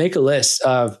 go make a list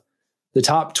of the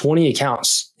top 20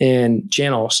 accounts and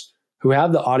channels who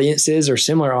have the audiences or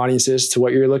similar audiences to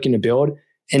what you're looking to build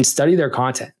and study their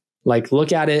content. Like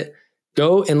look at it,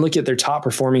 go and look at their top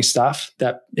performing stuff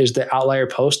that is the outlier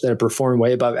posts that have performed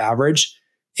way above average,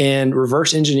 and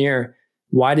reverse engineer,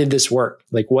 why did this work?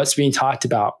 Like what's being talked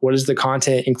about? What does the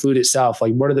content include itself?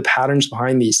 Like what are the patterns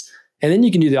behind these? And then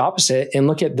you can do the opposite and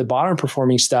look at the bottom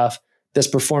performing stuff that's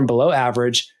performed below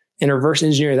average and reverse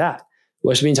engineer that.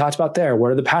 What's being talked about there?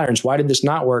 What are the patterns? Why did this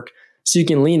not work? So you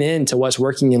can lean into what's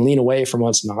working and lean away from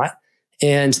what's not.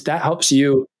 And that helps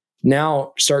you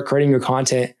now start creating your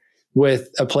content with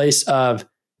a place of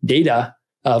data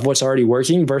of what's already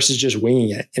working versus just winging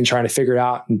it and trying to figure it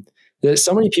out. And there's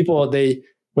so many people,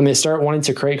 when they start wanting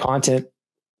to create content,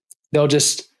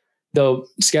 they'll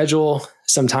schedule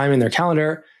some time in their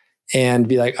calendar and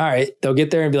be like, all right, they'll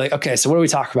get there and be like, okay, so what do we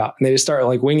talk about? And they just start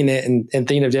like winging it and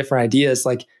thinking of different ideas.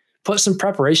 Like put some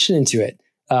preparation into it.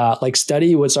 Like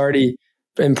study what's already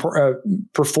been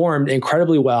performed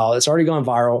incredibly well. It's already gone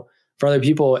viral for other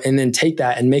people, and then take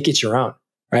that and make it your own,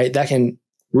 right? That can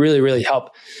really, really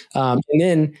help. And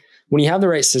then when you have the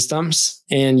right systems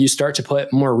and you start to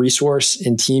put more resource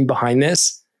and team behind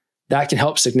this, that can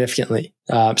help significantly.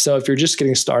 So if you're just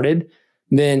getting started,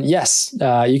 then yes,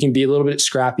 you can be a little bit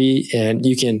scrappy and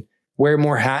you can wear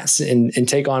more hats and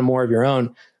take on more of your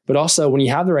own. But also when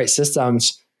you have the right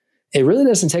systems, it really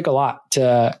doesn't take a lot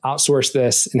to outsource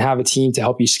this and have a team to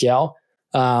help you scale.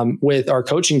 With our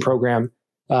coaching program,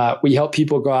 we help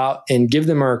people go out and give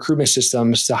them our recruitment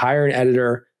systems to hire an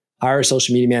editor, hire a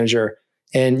social media manager,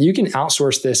 and you can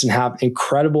outsource this and have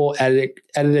incredible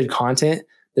edited content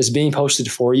that's being posted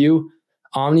for you,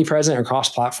 omnipresent across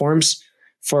platforms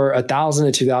for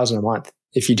 $1,000 to $2,000 a month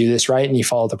if you do this right and you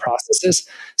follow the processes.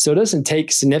 So it doesn't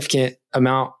take significant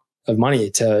amount of money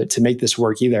to make this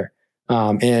work either.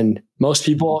 And most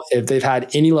people, if they've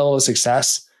had any level of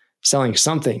success selling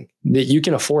something, that you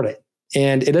can afford it.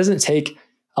 And it doesn't take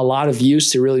a lot of views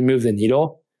to really move the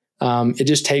needle. It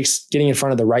just takes getting in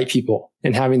front of the right people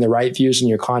and having the right views in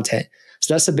your content.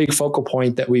 So that's a big focal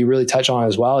point that we really touch on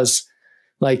as well, is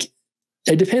like,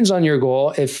 it depends on your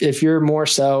goal. If you're more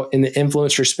so in the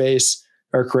influencer space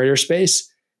or creator space,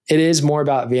 it is more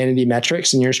about vanity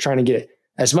metrics and you're just trying to get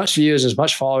as much views, as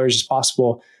much followers as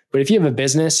possible. But if you have a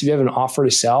business, if you have an offer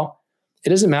to sell, it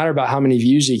doesn't matter about how many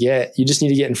views you get. You just need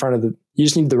to get in front of you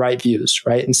just need the right views,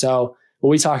 right? And so what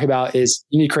we talk about is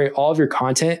you need to create all of your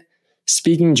content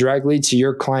speaking directly to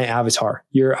your client avatar,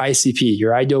 your ICP,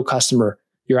 your ideal customer,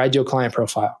 your ideal client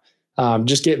profile.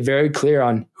 Just get very clear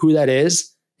on who that is.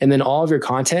 And then all of your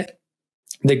content,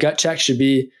 the gut check should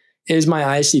be, is my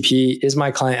ICP, is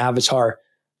my client avatar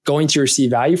going to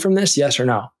receive value from this? Yes or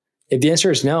no? If the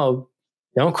answer is no,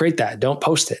 don't create that. Don't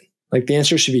post it. Like the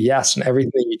answer should be yes on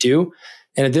everything that you do.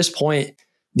 And at this point,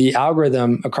 the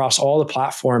algorithm across all the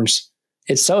platforms,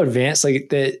 it's so advanced.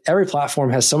 Like every platform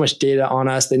has so much data on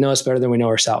us. They know us better than we know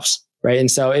ourselves, right?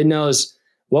 And so it knows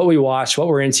what we watch, what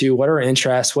we're into, what are our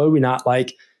interests, what do we not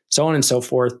like, so on and so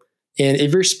forth. And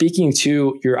if you're speaking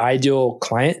to your ideal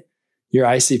client, your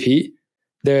ICP,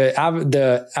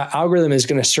 the algorithm is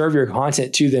going to serve your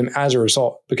content to them as a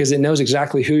result, because it knows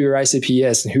exactly who your ICP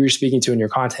is and who you're speaking to in your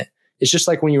content. It's just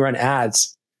like when you run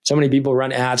ads. So many people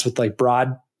run ads with like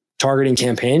broad targeting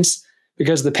campaigns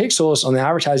because the pixels on the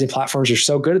advertising platforms are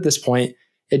so good at this point.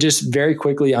 It just very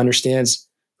quickly understands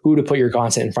who to put your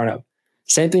content in front of.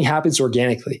 Same thing happens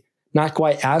organically, not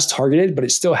quite as targeted, but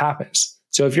it still happens.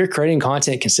 So if you're creating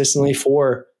content consistently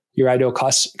for your ideal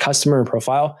customer and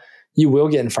profile, you will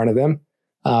get in front of them.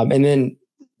 And then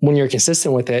when you're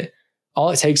consistent with it, all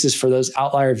it takes is for those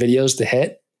outlier videos to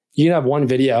hit. You can have one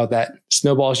video that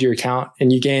snowballs your account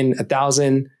and you gain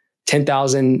 1,000,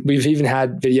 10,000. We've even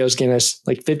had videos gain us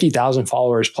like 50,000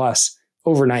 followers plus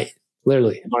overnight,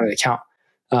 literally on an account.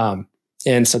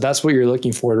 And so that's what you're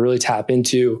looking for, to really tap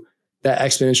into that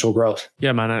exponential growth.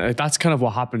 Yeah, man. That's kind of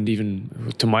what happened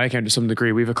even to my account to some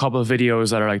degree. We have a couple of videos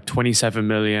that are like 27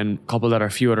 million, a couple that are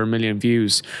a few other million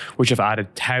views, which have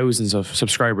added thousands of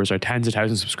subscribers or tens of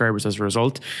thousands of subscribers as a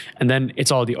result. And then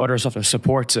it's all the other stuff that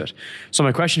supports it. So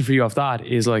my question for you off that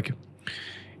is like,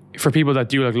 for people that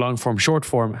do like long form, short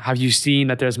form, have you seen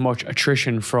that there's much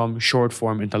attrition from short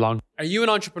form into long? Are you an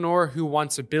entrepreneur who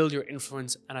wants to build your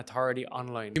influence and authority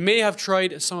online? You may have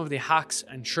tried some of the hacks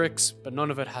and tricks, but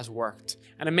none of it has worked.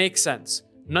 And it makes sense.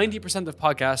 90% of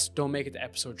podcasts don't make it to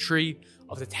episode 3.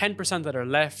 Of the 10% that are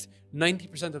left,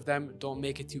 90% of them don't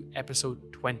make it to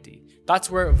episode 20. That's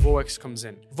where Voix comes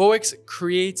in. Voix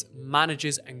creates,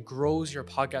 manages, and grows your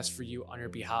podcast for you on your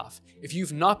behalf. If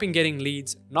you've not been getting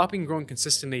leads, not been growing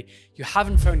consistently, you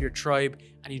haven't found your tribe,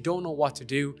 and you don't know what to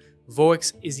do,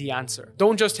 Voix is the answer.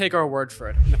 Don't just take our word for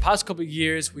it. In the past couple of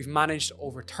years, we've managed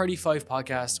over 35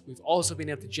 podcasts. We've also been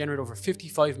able to generate over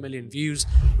 55 million views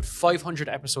with 500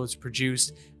 episodes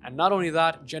produced. And not only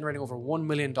that, generating over $1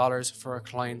 million for our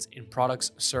clients in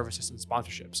products, services, and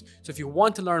sponsorships. So if you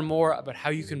want to learn more about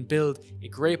how you can build a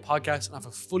great podcast and have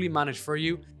it fully managed for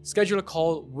you, schedule a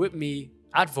call with me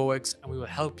at Voix and we will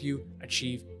help you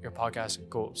achieve your podcast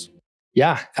goals.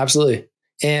 Yeah, absolutely.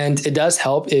 And it does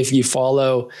help if you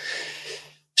follow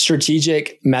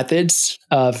strategic methods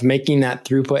of making that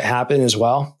throughput happen as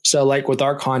well. So like with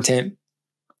our content,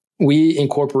 we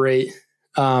incorporate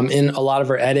in a lot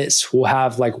of our edits, we'll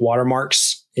have like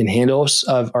watermarks and handles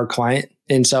of our client.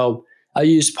 And so I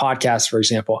use podcasts, for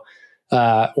example.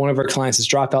 One of our clients is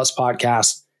Dropouts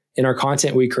Podcast. In our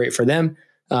content we create for them,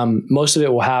 most of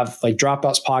it will have like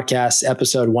Dropouts Podcast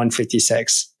episode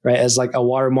 156, right? As like a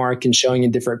watermark and showing in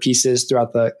different pieces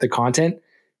throughout the content.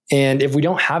 And if we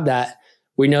don't have that,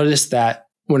 we notice that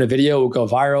when a video will go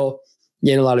viral,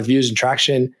 gain a lot of views and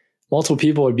traction, multiple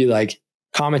people would be like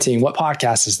commenting, what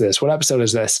podcast is this? What episode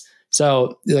is this?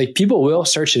 So like people will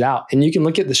search it out, and you can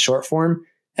look at the short form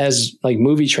as like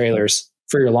movie trailers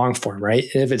for your long form, right?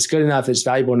 And if it's good enough, it's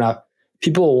valuable enough,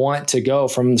 people will want to go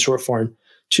from the short form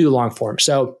to the long form.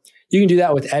 So you can do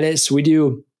that with edits. We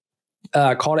do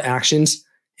call to actions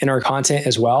in our content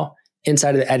as well.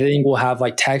 Inside of the editing, we'll have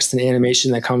like text and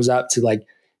animation that comes up to like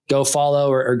go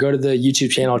follow or go to the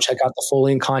YouTube channel, check out the full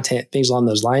length content, things along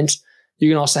those lines. You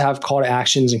can also have call to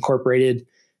actions incorporated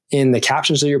in the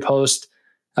captions of your post.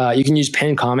 You can use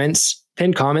pinned comments.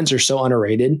 Pinned comments are so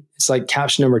underrated. It's like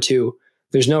caption number 2.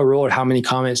 There's no rule of how many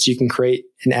comments you can create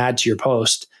and add to your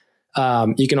post.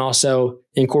 You can also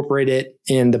incorporate it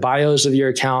in the bios of your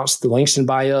accounts, the links in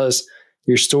bios,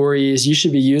 your stories. You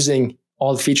should be using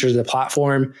all the features of the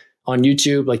platform on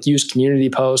YouTube, like use community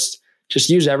posts, just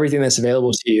use everything that's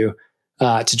available to you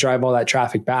to drive all that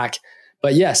traffic back.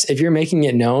 But yes, if you're making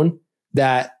it known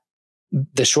that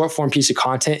the short form piece of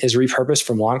content is repurposed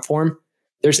from long form,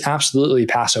 there's absolutely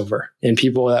Passover in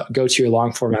people that go to your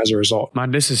long form as a result.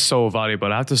 Man, this is so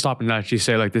valuable. I have to stop and actually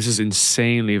say, like, this is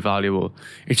insanely valuable.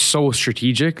 It's so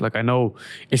strategic. Like, I know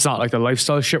it's not like the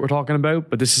lifestyle shit we're talking about,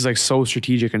 but this is like so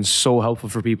strategic and so helpful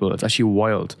for people. It's actually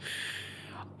wild.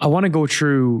 I want to go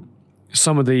through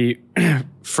some of the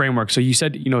framework. So you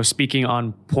said, you know, speaking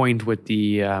on point with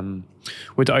the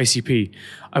ICP.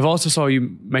 I've also saw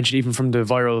you mention, even from the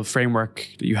viral framework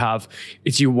that you have,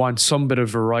 it's you want some bit of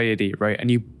variety, right? And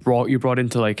you brought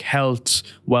into like health,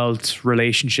 wealth,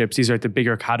 relationships. These are the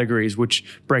bigger categories, which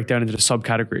break down into the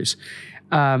subcategories.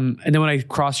 And then when I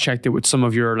cross-checked it with some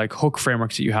of your like hook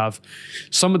frameworks that you have,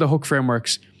 some of the hook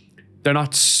frameworks, they're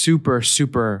not super,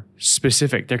 super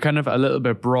specific. They're kind of a little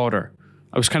bit broader.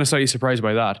 I was kind of slightly surprised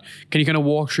by that. Can you kind of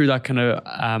walk through that kind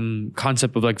of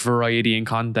concept of like variety in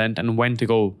content and when to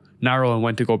go narrow and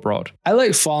when to go broad? I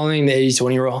like following the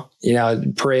 80-20 rule. You know,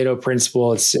 Pareto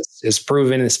principle, it's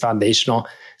proven, it's foundational.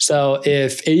 So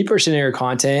if 80% of your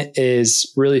content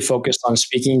is really focused on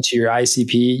speaking to your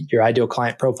ICP, your ideal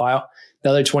client profile, the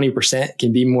other 20%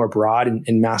 can be more broad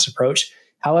and mass approach.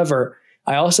 However,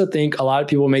 I also think a lot of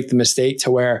people make the mistake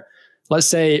to where, let's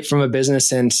say from a business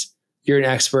sense, you're an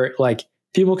expert, like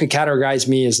people can categorize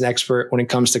me as an expert when it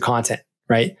comes to content,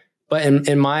 right? But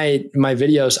in my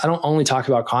videos, I don't only talk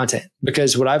about content,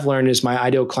 because what I've learned is my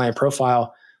ideal client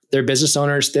profile, they're business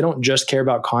owners. They don't just care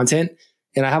about content.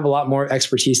 And I have a lot more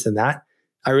expertise than that.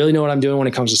 I really know what I'm doing when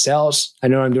it comes to sales. I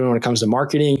know what I'm doing when it comes to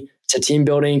marketing, to team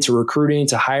building, to recruiting,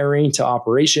 to hiring, to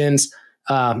operations.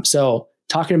 So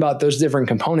talking about those different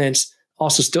components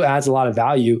also still adds a lot of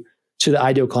value to the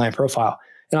ideal client profile.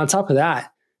 And on top of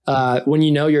that, when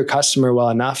you know your customer well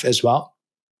enough as well,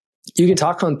 you can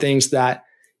talk on things that,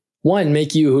 one,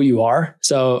 make you who you are.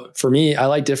 So for me, I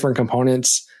like different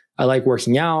components. I like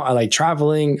working out. I like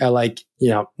traveling. I like,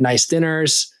 nice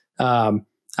dinners. I'm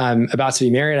about to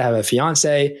be married. I have a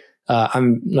fiance.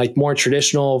 I'm like more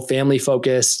traditional, family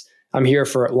focused. I'm here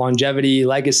for longevity,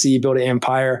 legacy, build an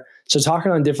empire. So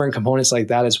talking on different components like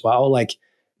that as well. Like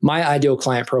my ideal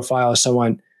client profile is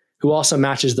someone who also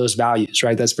matches those values,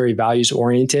 right? That's very values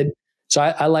oriented. So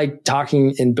I like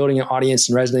talking and building an audience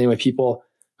and resonating with people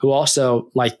who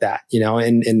also like that,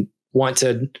 and want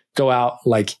to go out,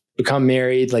 like become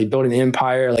married, like build an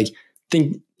empire, like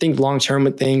think long-term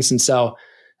with things. And so,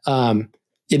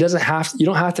 you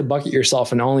don't have to bucket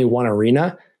yourself in only one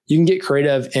arena. You can get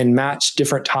creative and match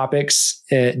different topics,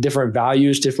 different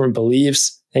values, different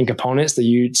beliefs and components that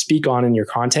you speak on in your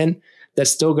content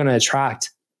that's still going to attract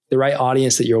the right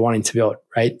audience that you're wanting to build.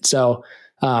 Right. So,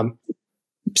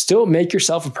 still make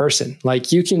yourself a person.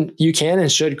 Like you can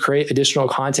and should create additional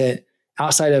content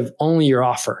outside of only your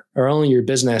offer or only your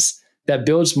business that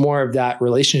builds more of that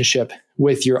relationship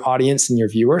with your audience and your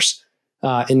viewers,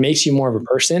 and makes you more of a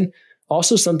person.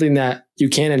 Also, something that you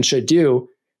can and should do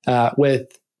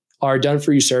with our done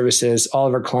for you services, all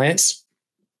of our clients,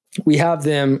 we have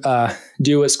them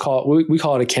do what's called, we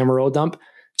call it a camera roll dump,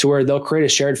 to where they'll create a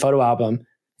shared photo album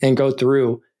and go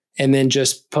through and then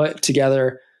just put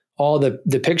together all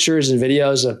the pictures and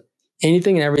videos of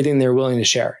anything and everything they're willing to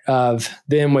share of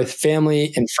them with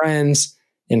family and friends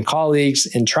and colleagues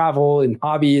and travel and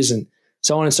hobbies and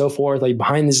so on and so forth, like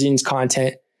behind the scenes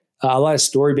content, a lot of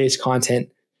story-based content.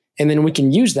 And then we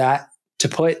can use that to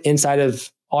put inside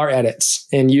of our edits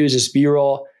and use as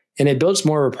B-roll. And it builds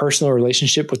more of a personal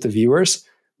relationship with the viewers.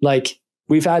 Like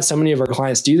we've had so many of our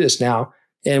clients do this now.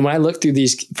 And when I look through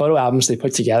these photo albums they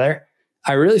put together,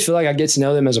 I really feel like I get to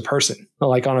know them as a person,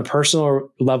 like on a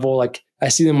personal level. Like I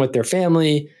see them with their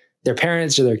family, their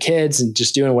parents or their kids, and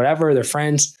just doing whatever, their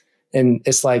friends. And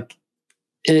it's like,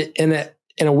 in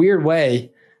a weird way,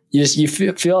 you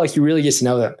feel like you really get to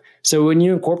know them. So when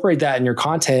you incorporate that in your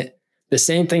content, the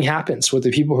same thing happens with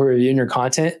the people who are reviewing your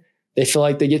content. They feel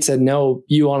like they get to know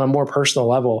you on a more personal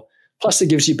level. Plus it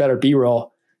gives you better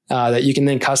B-roll that you can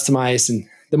then customize. And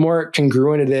the more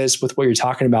congruent it is with what you're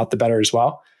talking about, the better as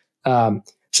well. So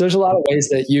there's a lot of ways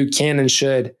that you can and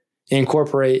should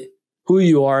incorporate who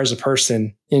you are as a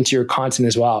person into your content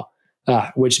as well,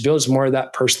 which builds more of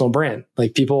that personal brand.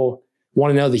 Like people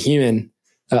want to know the human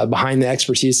behind the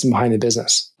expertise and behind the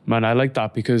business. Man, I like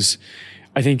that, because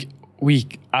I think we,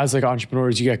 as like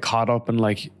entrepreneurs, you get caught up in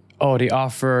like, oh, the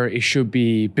offer, it should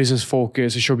be business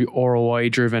focused, it should be ROI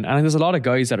driven. And there's a lot of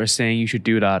guys that are saying you should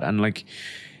do that. And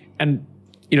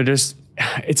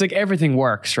it's like everything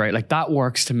works, right? Like that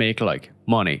works to make like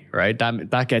money, right?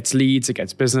 That gets leads, it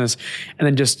gets business. And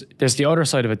then just there's the other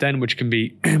side of it then, which can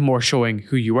be more showing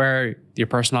who you are, your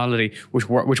personality,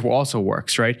 which also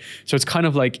works, right? So it's kind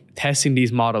of like testing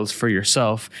these models for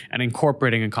yourself and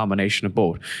incorporating a combination of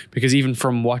both. Because even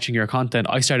from watching your content,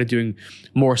 I started doing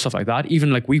more stuff like that.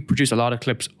 Even like we produce a lot of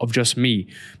clips of just me,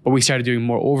 but we started doing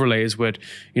more overlays with,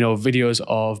 videos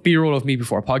of B-roll of me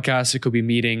before podcasts. It could be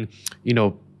meeting,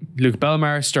 Luke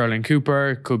Belmar, Sterling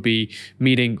Cooper, could be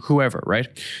meeting whoever, right?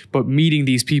 But meeting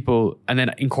these people and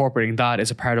then incorporating that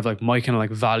is a part of like my kind of like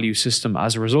value system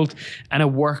as a result. And it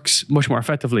works much more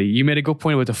effectively. You made a good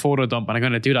point with the photo dump, and I'm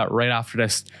going to do that right after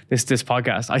this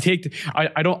podcast.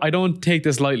 I don't take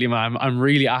this lightly, man. I'm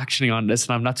really actioning on this,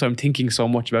 and that's why I'm thinking so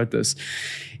much about this.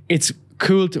 It's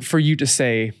cool for you to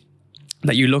say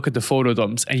that you look at the photo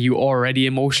dumps and you already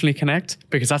emotionally connect,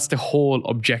 because that's the whole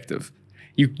objective.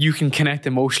 You can connect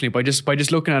emotionally by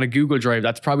just looking at a Google Drive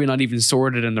that's probably not even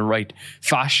sorted in the right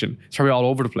fashion. It's probably all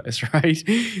over the place, right?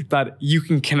 That you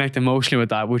can connect emotionally with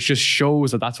that, which just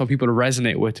shows that that's what people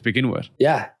resonate with to begin with.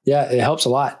 Yeah, it helps a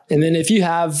lot. And then if you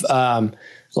have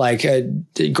like a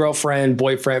girlfriend,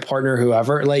 boyfriend, partner,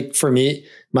 whoever, like for me,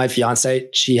 my fiance,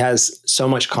 she has so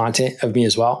much content of me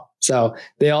as well. So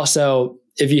they also,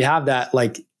 if you have that,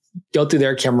 like go through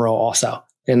their camera roll also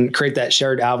and create that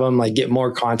shared album, like get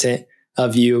more content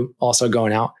of you also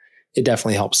going out. it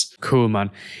definitely helps. Cool, man.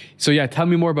 So yeah, tell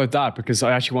me more about that, because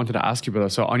I actually wanted to ask you about that.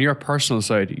 So on your personal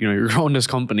side, you're growing this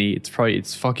company. It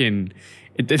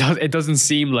doesn't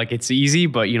seem like it's easy,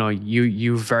 but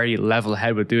you very level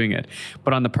head with doing it.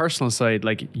 But on the personal side,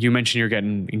 like you mentioned, you're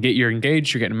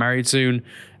engaged, you're getting married soon.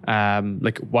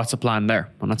 Like what's the plan there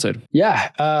on that side? Yeah.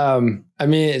 I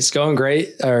mean, it's going great.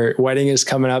 Our wedding is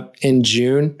coming up in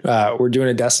June. We're doing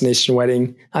a destination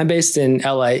wedding. I'm based in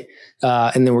LA.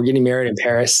 And then we're getting married in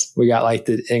Paris. We got like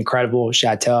the incredible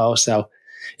chateau. So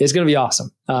it's going to be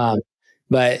awesome.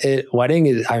 But wedding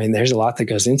is, I mean, there's a lot that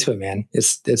goes into it, man.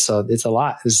 It's a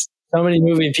lot. There's so many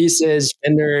moving pieces,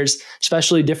 vendors,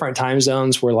 especially different time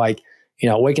zones. We're like,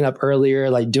 waking up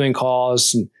earlier, like doing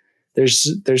calls. And there's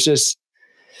just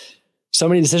so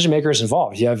many decision makers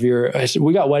involved.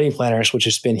 We got wedding planners, which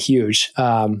has been huge.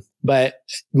 But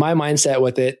my mindset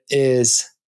with it is,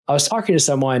 I was talking to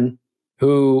someone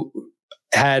who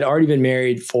had already been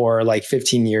married for like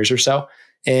 15 years or so.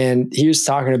 And he was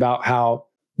talking about how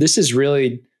this is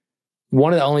really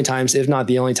one of the only times, if not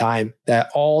the only time, that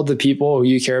all the people who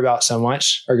you care about so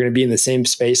much are going to be in the same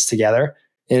space together.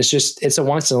 And it's a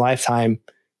once in a lifetime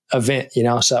event,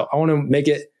 So I want to make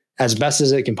it as best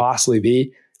as it can possibly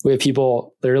be. We have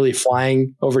people literally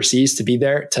flying overseas to be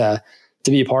there to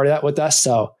be a part of that with us.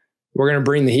 So we're going to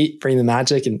bring the heat, bring the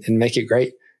magic, and make it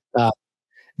great.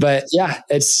 But yeah,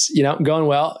 it's, going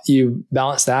well. You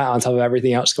balance that on top of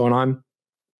everything else going on.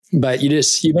 But you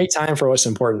make time for what's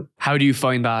important. How do you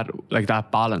find that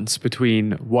balance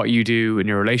between what you do in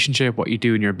your relationship, what you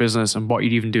do in your business, and what you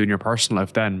even do in your personal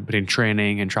life then, between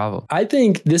training and travel? I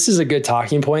think this is a good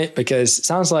talking point, because it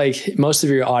sounds like most of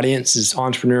your audience is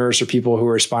entrepreneurs or people who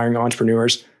are aspiring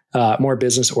entrepreneurs, more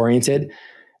business oriented.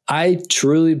 I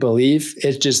truly believe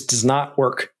it just does not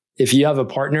work if you have a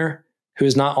partner who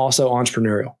is not also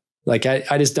entrepreneurial. Like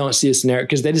I just don't see a scenario,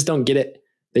 because they just don't get it.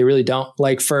 They really don't.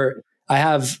 Like I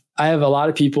have a lot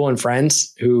of people and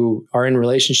friends who are in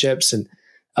relationships, and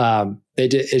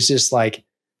it's just like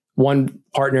one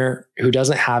partner who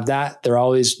doesn't have that. They're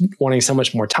always wanting so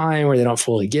much more time, or they don't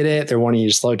fully get it. They're wanting you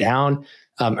to slow down.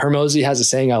 Hermosi has a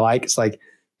saying I like. It's like, if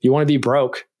you want to be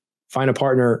broke, find a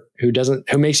partner who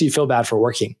makes you feel bad for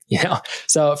working.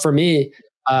 So for me,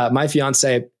 my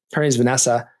fiance, her name's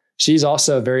Vanessa. She's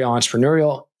also very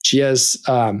entrepreneurial. She has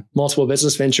multiple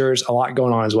business ventures, a lot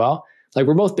going on as well. Like,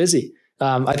 we're both busy.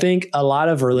 I think a lot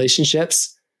of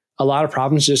relationships, a lot of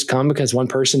problems just come because one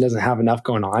person doesn't have enough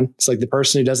going on. It's like the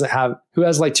person who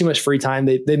has like too much free time,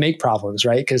 they make problems,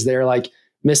 right? Because they're like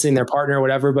missing their partner or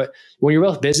whatever. But when you're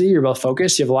both busy, you're both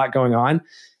focused, you have a lot going on.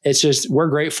 It's just, we're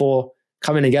grateful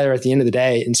coming together at the end of the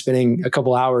day and spending a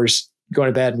couple hours, going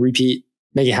to bed, repeat,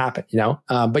 make it happen,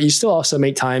 but you still also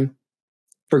make time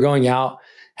for going out,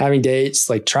 having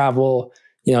dates, like travel,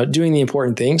 doing the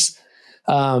important things.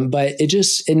 But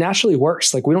it naturally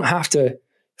works. Like, we don't have to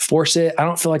force it. I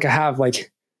don't feel like I have like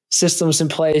systems in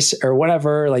place or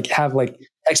whatever, like have like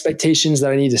expectations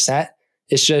that I need to set.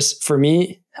 It's just, for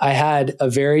me, I had a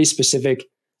very specific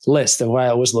list of what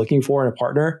I was looking for in a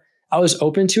partner. I was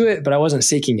open to it, but I wasn't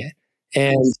seeking it.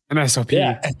 And an SOP.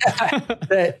 Yeah,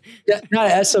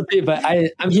 not an SOP, but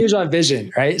I'm huge on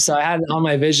vision, right? So I had on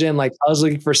my vision, like, I was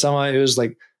looking for someone who was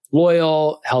like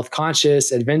loyal, health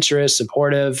conscious, adventurous,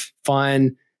 supportive,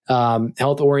 fun,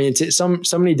 health oriented, so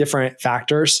many different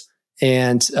factors.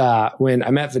 And when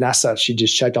I met Vanessa, she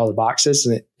just checked all the boxes,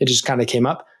 and it just kind of came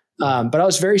up. But I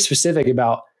was very specific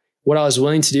about what I was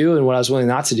willing to do and what I was willing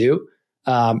not to do.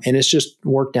 And it's just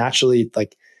worked naturally.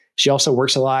 Like, she also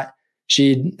works a lot.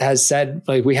 She has said,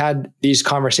 like, we had these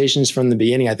conversations from the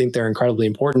beginning. I think they're incredibly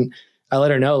important. I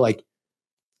let her know, like,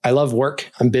 I love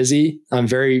work. I'm busy. I'm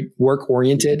very work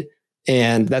oriented.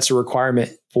 And that's a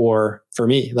requirement for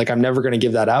me. Like, I'm never going to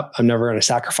give that up. I'm never going to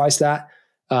sacrifice that.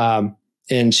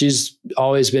 And she's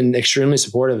always been extremely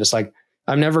supportive. It's like,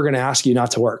 I'm never going to ask you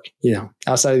not to work,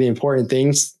 outside of the important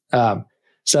things.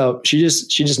 So she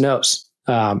just knows.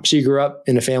 She grew up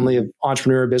in a family of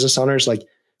entrepreneur business owners. Like,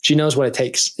 she knows what it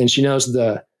takes, and she knows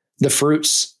the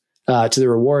fruits to the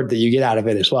reward that you get out of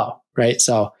it as well. Right.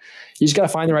 So you just got to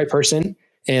find the right person,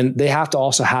 and they have to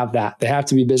also have that. They have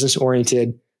to be business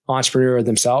oriented, entrepreneur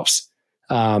themselves.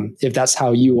 If that's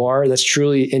how you are, that's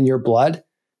truly in your blood,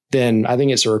 then I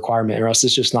think it's a requirement, or else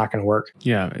it's just not going to work.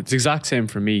 Yeah, it's the exact same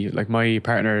for me. Like, my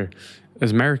partner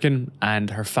is American, and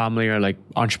her family are like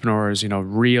entrepreneurs,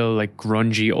 real like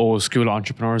grungy old school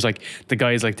entrepreneurs. Like, the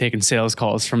guy's like taking sales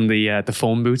calls from the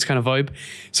phone booths kind of vibe.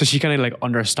 So she kind of like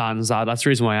understands that. That's the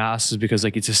reason why I asked, is because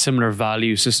like it's a similar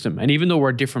value system. And even though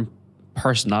we're different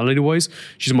personality wise,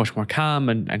 she's much more calm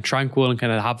and tranquil and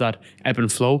kind of have that ebb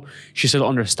and flow. She still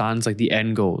understands like the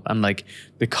end goal and like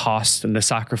the cost and the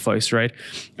sacrifice, right?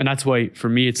 And that's why for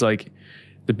me, it's like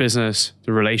the business,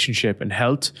 the relationship and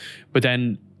health. But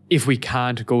then if we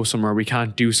can't go somewhere, we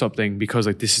can't do something because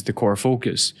like this is the core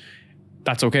focus,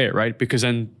 that's okay, right? Because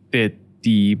then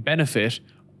the benefit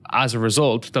as a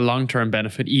result, the long-term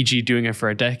benefit, e.g. doing it for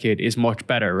a decade, is much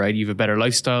better, right? You have a better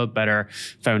lifestyle, better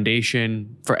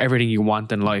foundation for everything you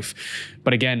want in life.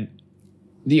 But again,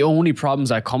 the only problems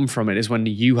that come from it is when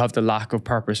you have the lack of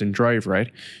purpose and drive,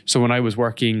 right? So when I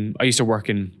used to work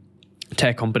in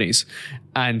tech companies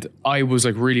and I was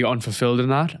like really unfulfilled in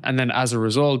that. And then as a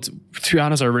result, to be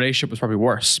honest, our relationship was probably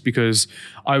worse because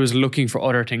I was looking for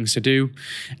other things to do.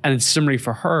 And similarly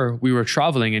for her, we were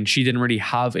traveling and she didn't really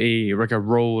have a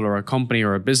role or a company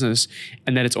or a business.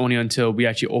 And then it's only until we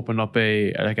actually opened up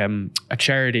a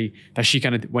charity that she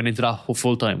kind of went into that whole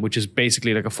full time, which is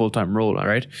basically like a full-time role. All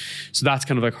right. So that's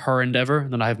kind of like her endeavor.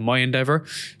 And then I have my endeavor.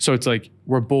 So it's like,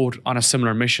 we're both on a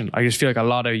similar mission. I just feel like a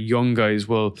lot of young guys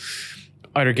will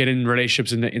either get in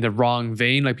relationships in the wrong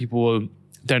vein, like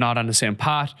they're not on the same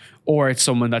path, or it's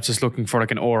someone that's just looking for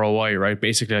like an ROI, right?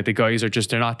 Basically, like the guys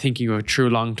they're not thinking of a true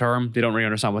long term. They don't really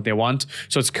understand what they want.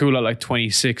 So it's cool at like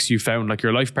 26, you found like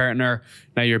your life partner.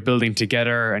 Now you're building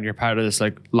together and you're part of this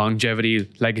like longevity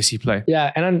legacy play.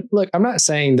 Yeah. And I'm not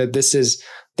saying that this is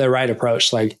the right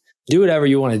approach. Like do whatever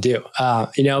you want to do,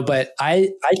 but I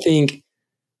think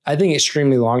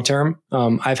extremely long term.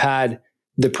 I've had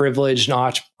the privilege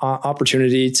and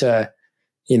opportunity to,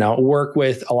 work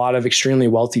with a lot of extremely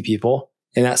wealthy people.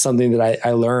 And that's something that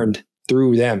I learned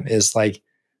through them is like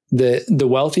the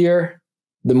wealthier,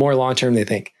 the more long-term they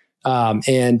think.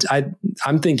 And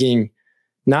I'm thinking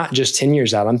not just 10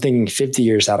 years out, I'm thinking 50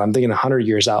 years out, I'm thinking 100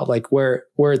 years out, like where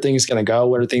are things going to go?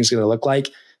 What are things going to look like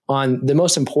on the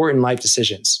most important life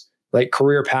decisions, like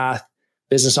career path,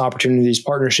 business opportunities,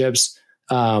 partnerships,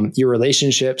 your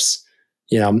relationships,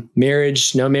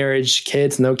 marriage, no marriage,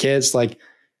 kids, no kids, like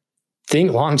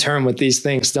think long-term with these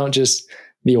things. Don't just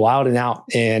be wild and out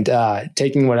and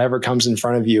taking whatever comes in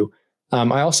front of you.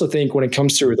 I also think when it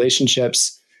comes to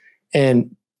relationships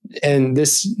and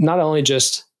this, not only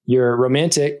just your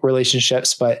romantic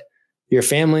relationships, but your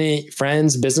family,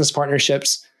 friends, business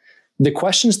partnerships, the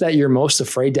questions that you're most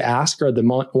afraid to ask are the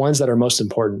ones that are most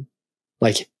important.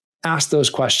 Like ask those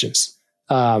questions.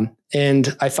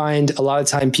 And I find a lot of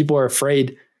time people are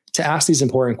afraid to ask these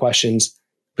important questions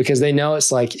because they know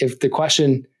it's like, if the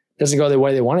question doesn't go the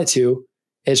way they want it to,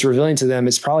 it's revealing to them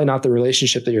it's probably not the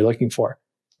relationship that you're looking for.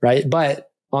 Right.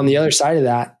 But on the other side of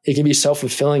that, it can be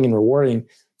self-fulfilling and rewarding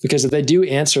because if they do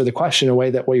answer the question in a way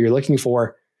that what you're looking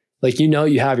for, like,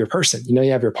 you have your person,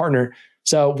 you have your partner.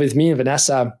 So with me and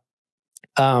Vanessa,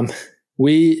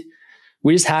 we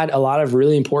just had a lot of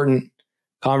really important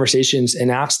conversations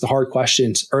and ask the hard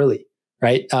questions early,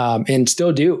 right? And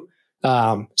still do.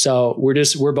 So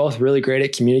we're both really great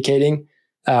at communicating.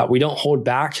 We don't hold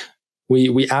back.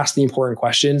 We ask the important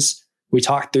questions. We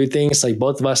talk through things, like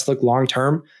both of us look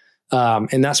long-term.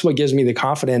 And that's what gives me the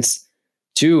confidence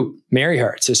to marry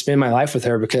her, to spend my life with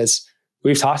her, because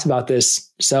we've talked about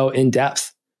this so in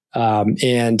depth,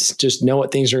 and just know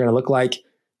what things are going to look like.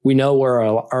 We know where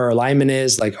our alignment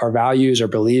is, like our values, our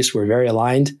beliefs, we're very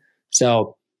aligned.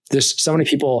 So there's so many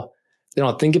people, they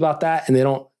don't think about that and they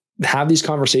don't have these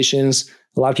conversations.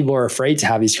 A lot of people are afraid to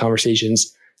have these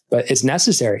conversations, but it's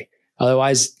necessary.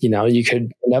 Otherwise, you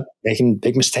could end up making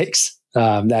big mistakes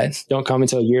that don't come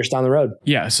until years down the road.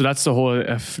 Yeah. So that's the whole,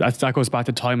 that goes back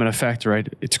to time and effect, right?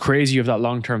 It's crazy of that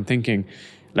long-term thinking,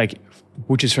 like,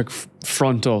 which is like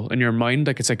frontal in your mind.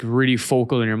 Like it's like really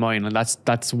focal in your mind. And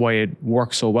that's why it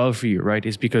works so well for you, right?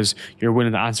 Is because you're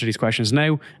willing to answer these questions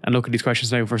now and look at these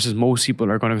questions now versus most people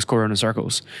are going to just go around in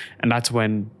circles. And that's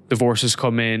when divorces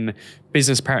come in,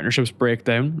 business partnerships break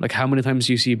down. Like how many times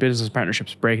do you see business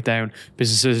partnerships break down,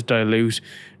 businesses dilute,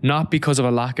 not because of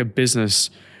a lack of business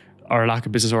or a lack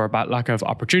of business or a lack of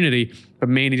opportunity, but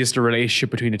mainly just the relationship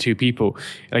between the two people.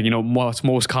 Like, what's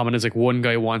most common is like one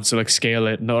guy wants to like scale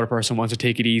it, another person wants to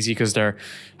take it easy because they're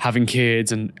having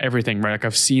kids and everything, right? Like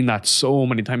I've seen that so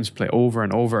many times play over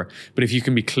and over. But if you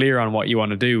can be clear on what you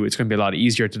want to do, it's going to be a lot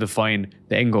easier to define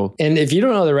the end goal. And if you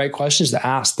don't know the right questions to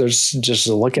ask, there's just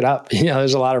look it up.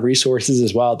 There's a lot of resources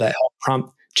as well that help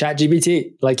prompt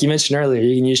ChatGPT. Like you mentioned earlier,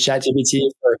 you can use ChatGPT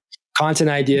for content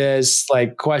ideas,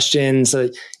 like questions.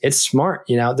 It's smart.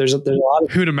 There's a lot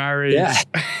of who to marry. Yeah.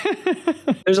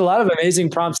 There's a lot of amazing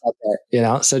prompts out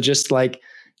there, so just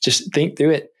think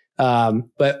through it.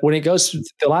 But when it goes,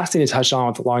 the last thing to touch on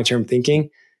with the long-term thinking,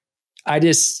 I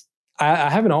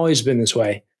haven't always been this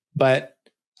way, but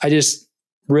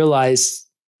realized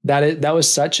that that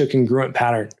was such a congruent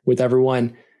pattern with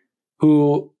everyone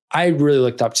who I really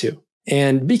looked up to.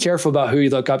 And be careful about who you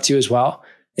look up to as well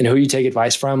and who you take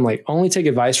advice from. Like, only take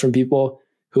advice from people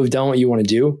who have done what you want to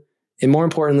do. And more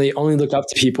importantly, only look up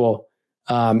to people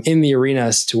in the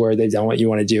arenas to where they've done what you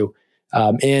want to do.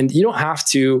 And you don't have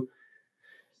to,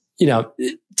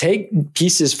 take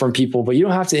pieces from people, but you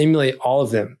don't have to emulate all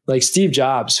of them. Like Steve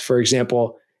Jobs, for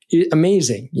example,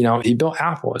 amazing. He built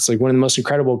Apple. It's like one of the most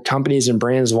incredible companies and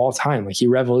brands of all time. Like, he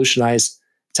revolutionized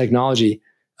technology.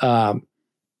 But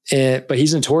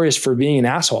he's notorious for being an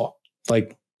asshole,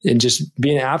 and just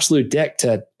being an absolute dick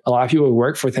to a lot of people who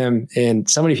work with him. And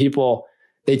so many people,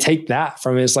 they take that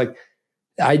from it. It's like,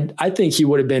 I think he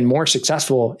would have been more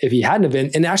successful if he hadn't have been.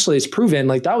 And actually, it's proven,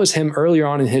 like, that was him earlier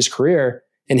on in his career,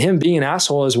 and him being an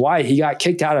asshole is why he got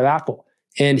kicked out of Apple.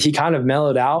 And he kind of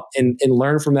mellowed out and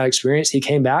learned from that experience. He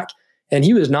came back, and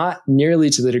he was not nearly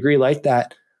to the degree like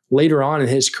that later on in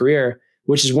his career,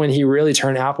 which is when he really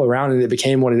turned Apple around and it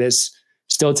became what it is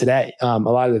still today. A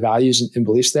lot of the values and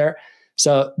beliefs there.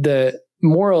 So the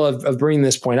moral of bringing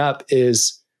this point up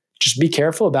is just be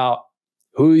careful about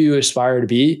who you aspire to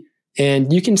be.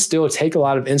 And you can still take a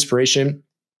lot of inspiration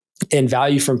and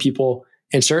value from people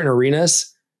in certain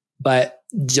arenas, but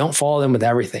don't follow them with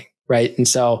everything. Right. And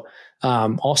so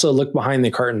also look behind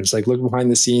the curtains, like look behind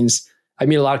the scenes. I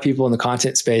meet a lot of people in the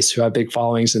content space who have big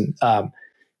followings. And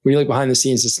when you look behind the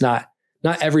scenes, it's not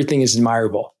everything is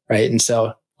admirable. Right. And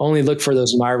so only look for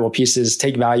those admirable pieces,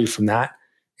 take value from that,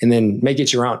 and then make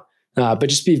it your own. But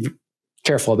just be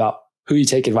careful about who you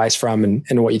take advice from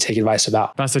and what you take advice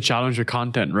about. That's the challenge with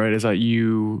content, right? Is that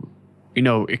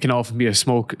it can often be a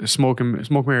smoke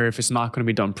mirror if it's not going to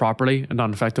be done properly and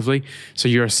done effectively. So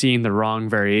you're seeing the wrong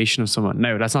variation of someone.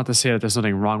 Now, that's not to say that there's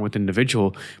nothing wrong with the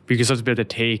individual, but you still be able to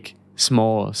take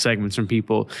small segments from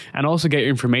people and also get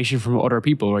information from other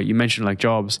people, right? You mentioned like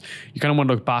jobs. You kind of want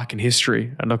to look back in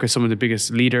history and look at some of the biggest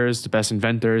leaders, the best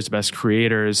inventors, the best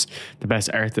creators, the best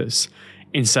artists,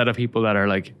 instead of people that are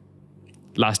like,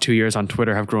 last 2 years on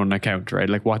Twitter have grown an account, right?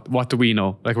 Like what do we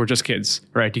know? Like, we're just kids,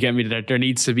 right? You get me? There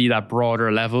needs to be that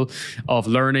broader level of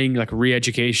learning, like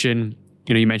re-education.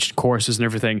 You mentioned courses and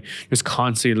everything, just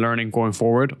constantly learning going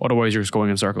forward. Otherwise, you're just going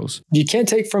in circles. You can't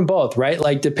take from both, right?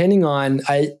 Like, depending on,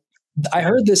 I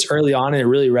heard this early on and it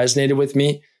really resonated with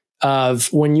me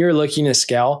of when you're looking to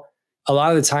scale, a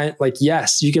lot of the time, like,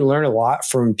 yes, you can learn a lot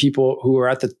from people who are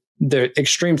at the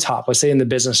extreme top, let's say in the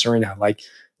business arena, like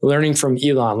learning from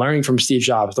Elon, learning from Steve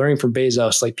Jobs, learning from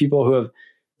Bezos, like people who have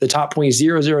the top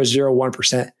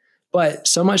 0.0001%. But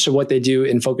so much of what they do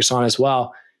and focus on as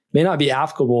well may not be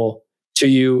applicable to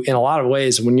you in a lot of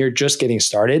ways when you're just getting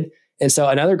started. And so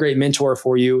another great mentor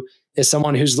for you is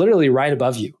someone who's literally right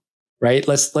above you, right?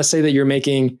 Let's say that you're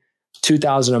making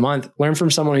 $2,000 a month, learn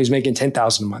from someone who's making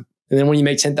 $10,000 a month. And then when you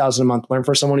make $10,000 a month, learn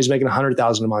from someone who's making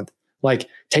 $100,000 a month. Like,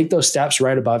 take those steps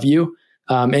right above you.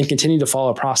 And continue to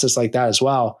follow a process like that as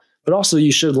well. But also,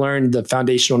 you should learn the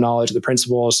foundational knowledge, the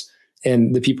principles,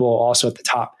 and the people also at the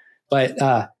top. But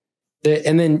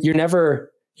and then you're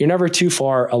never too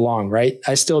far along, right?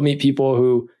 I still meet people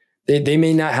who they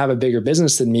may not have a bigger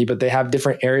business than me, but they have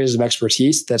different areas of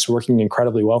expertise that's working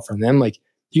incredibly well for them. Like,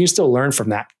 you can still learn from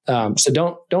that. So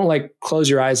don't like close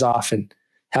your eyes off and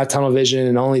have tunnel vision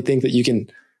and only think that you can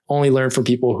only learn from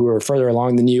people who are further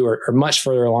along than you or much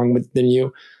further along than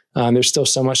you. There's still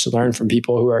so much to learn from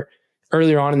people who are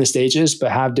earlier on in the stages,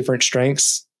 but have different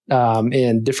strengths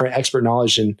and different expert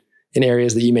knowledge in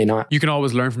areas that you may not. You can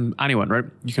always learn from anyone, right?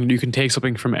 You can take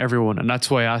something from everyone. And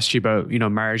that's why I asked you about,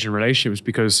 marriage and relationships,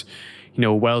 because,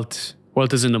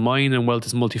 wealth is in the mind and wealth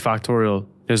is multifactorial.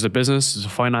 There's the business, there's the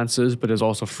finances, but there's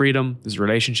also freedom, there's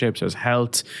relationships, there's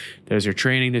health, there's your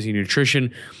training, there's your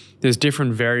nutrition. There's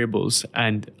different variables,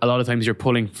 and a lot of times you're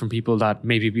pulling from people that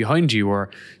may be behind you or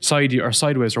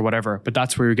sideways or whatever. But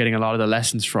that's where you're getting a lot of the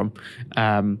lessons from.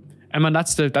 And man,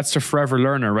 that's the forever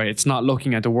learner, right? It's not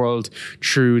looking at the world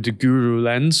through the guru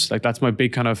lens. Like, that's my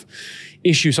big kind of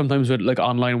issue sometimes with like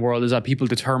online world, is that people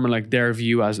determine like their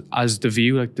view as the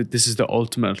view, like this is the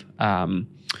ultimate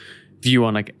view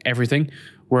on like everything,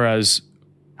 whereas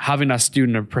having that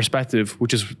student perspective,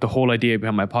 which is the whole idea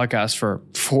behind my podcast for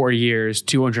 4 years,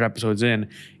 200 episodes in,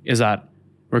 is that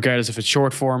regardless if it's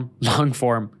short form, long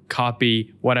form,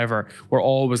 copy, whatever, we're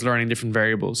always learning different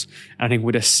variables. And I think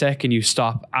with the second you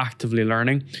stop actively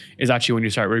learning is actually when you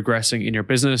start regressing in your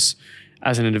business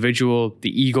as an individual, the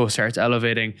ego starts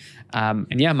elevating.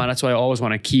 And yeah, man, that's why I always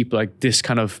want to keep like this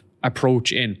kind of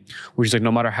approach in, which is like,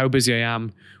 no matter how busy I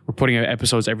am, we're putting out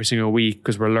episodes every single week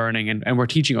because we're learning and we're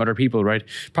teaching other people, right?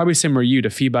 Probably similar to you,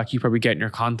 the feedback you probably get in your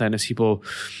content is people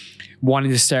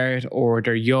wanting to start, or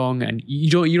they're young and you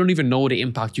don't even know the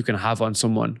impact you can have on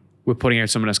someone with putting out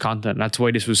some of this content. That's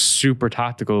why this was super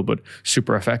tactical, but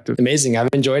super effective. Amazing. I've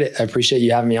enjoyed it. I appreciate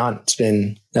you having me on. It's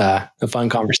been a fun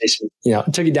conversation.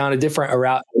 It took you down a different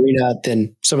arena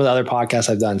than some of the other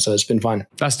podcasts I've done. So it's been fun.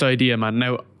 That's the idea, man.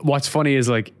 Now, what's funny is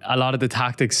like a lot of the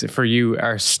tactics for you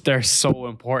they're so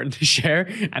important to share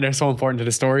and they're so important to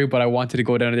the story, but I wanted to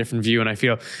go down a different view. And I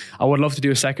feel I would love to do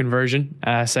a second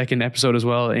episode as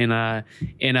well in LA,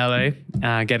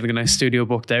 get a nice studio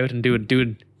booked out and do it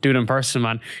in person,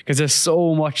 man, because there's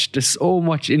so much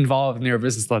involved in your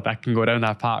business that can go down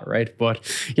that path, right? But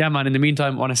yeah, man, in the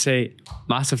meantime, I want to say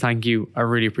massive thank you. I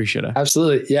really appreciate it.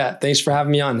 Absolutely. Yeah. Thanks for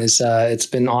having me on. It's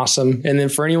been awesome. And then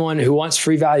for anyone who wants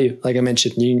free value, like I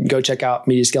mentioned, you can go check out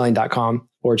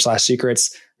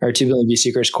mediascaling.com/secrets, our 2 billion view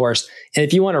secrets course. And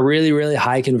if you want a really, really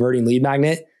high converting lead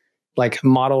magnet, like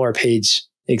model our page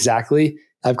exactly,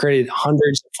 I've created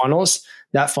hundreds of funnels.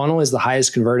 That funnel is the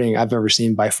highest converting I've ever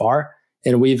seen by far.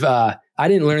 And I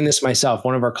didn't learn this myself.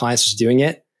 One of our clients was doing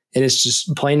it, and it's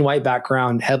just plain white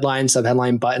background, headline,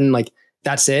 subheadline, button. Like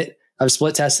that's it. I've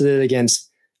split tested it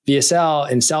against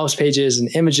VSL and sales pages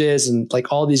and images and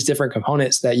like all these different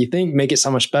components that you think make it so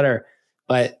much better.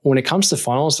 But when it comes to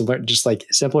funnels, they're just like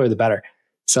simpler, the better.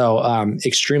 So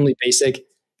extremely basic.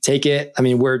 Take it. I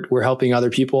mean, we're helping other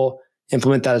people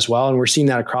implement that as well. And we're seeing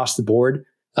that across the board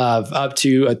of up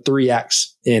to a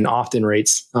 3x in opt-in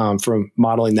rates from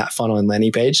modeling that funnel and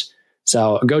landing page.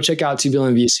 So go check out 2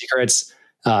 billion view secrets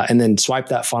and then swipe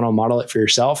that funnel, model it for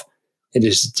yourself. It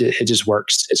just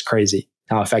works. It's crazy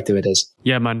how effective it is.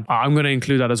 Yeah, man. I'm going to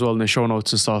include that as well in the show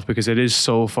notes and stuff because it is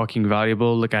so fucking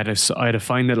valuable. Like I had to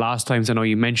find it last time, so I know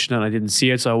you mentioned it and I didn't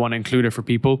see it, so I want to include it for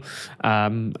people.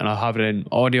 And I'll have it in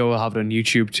audio. I'll have it on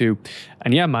YouTube too.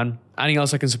 And yeah, man, anything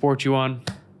else I can support you on,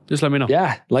 just let me know.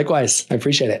 Yeah, likewise. I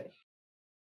appreciate it.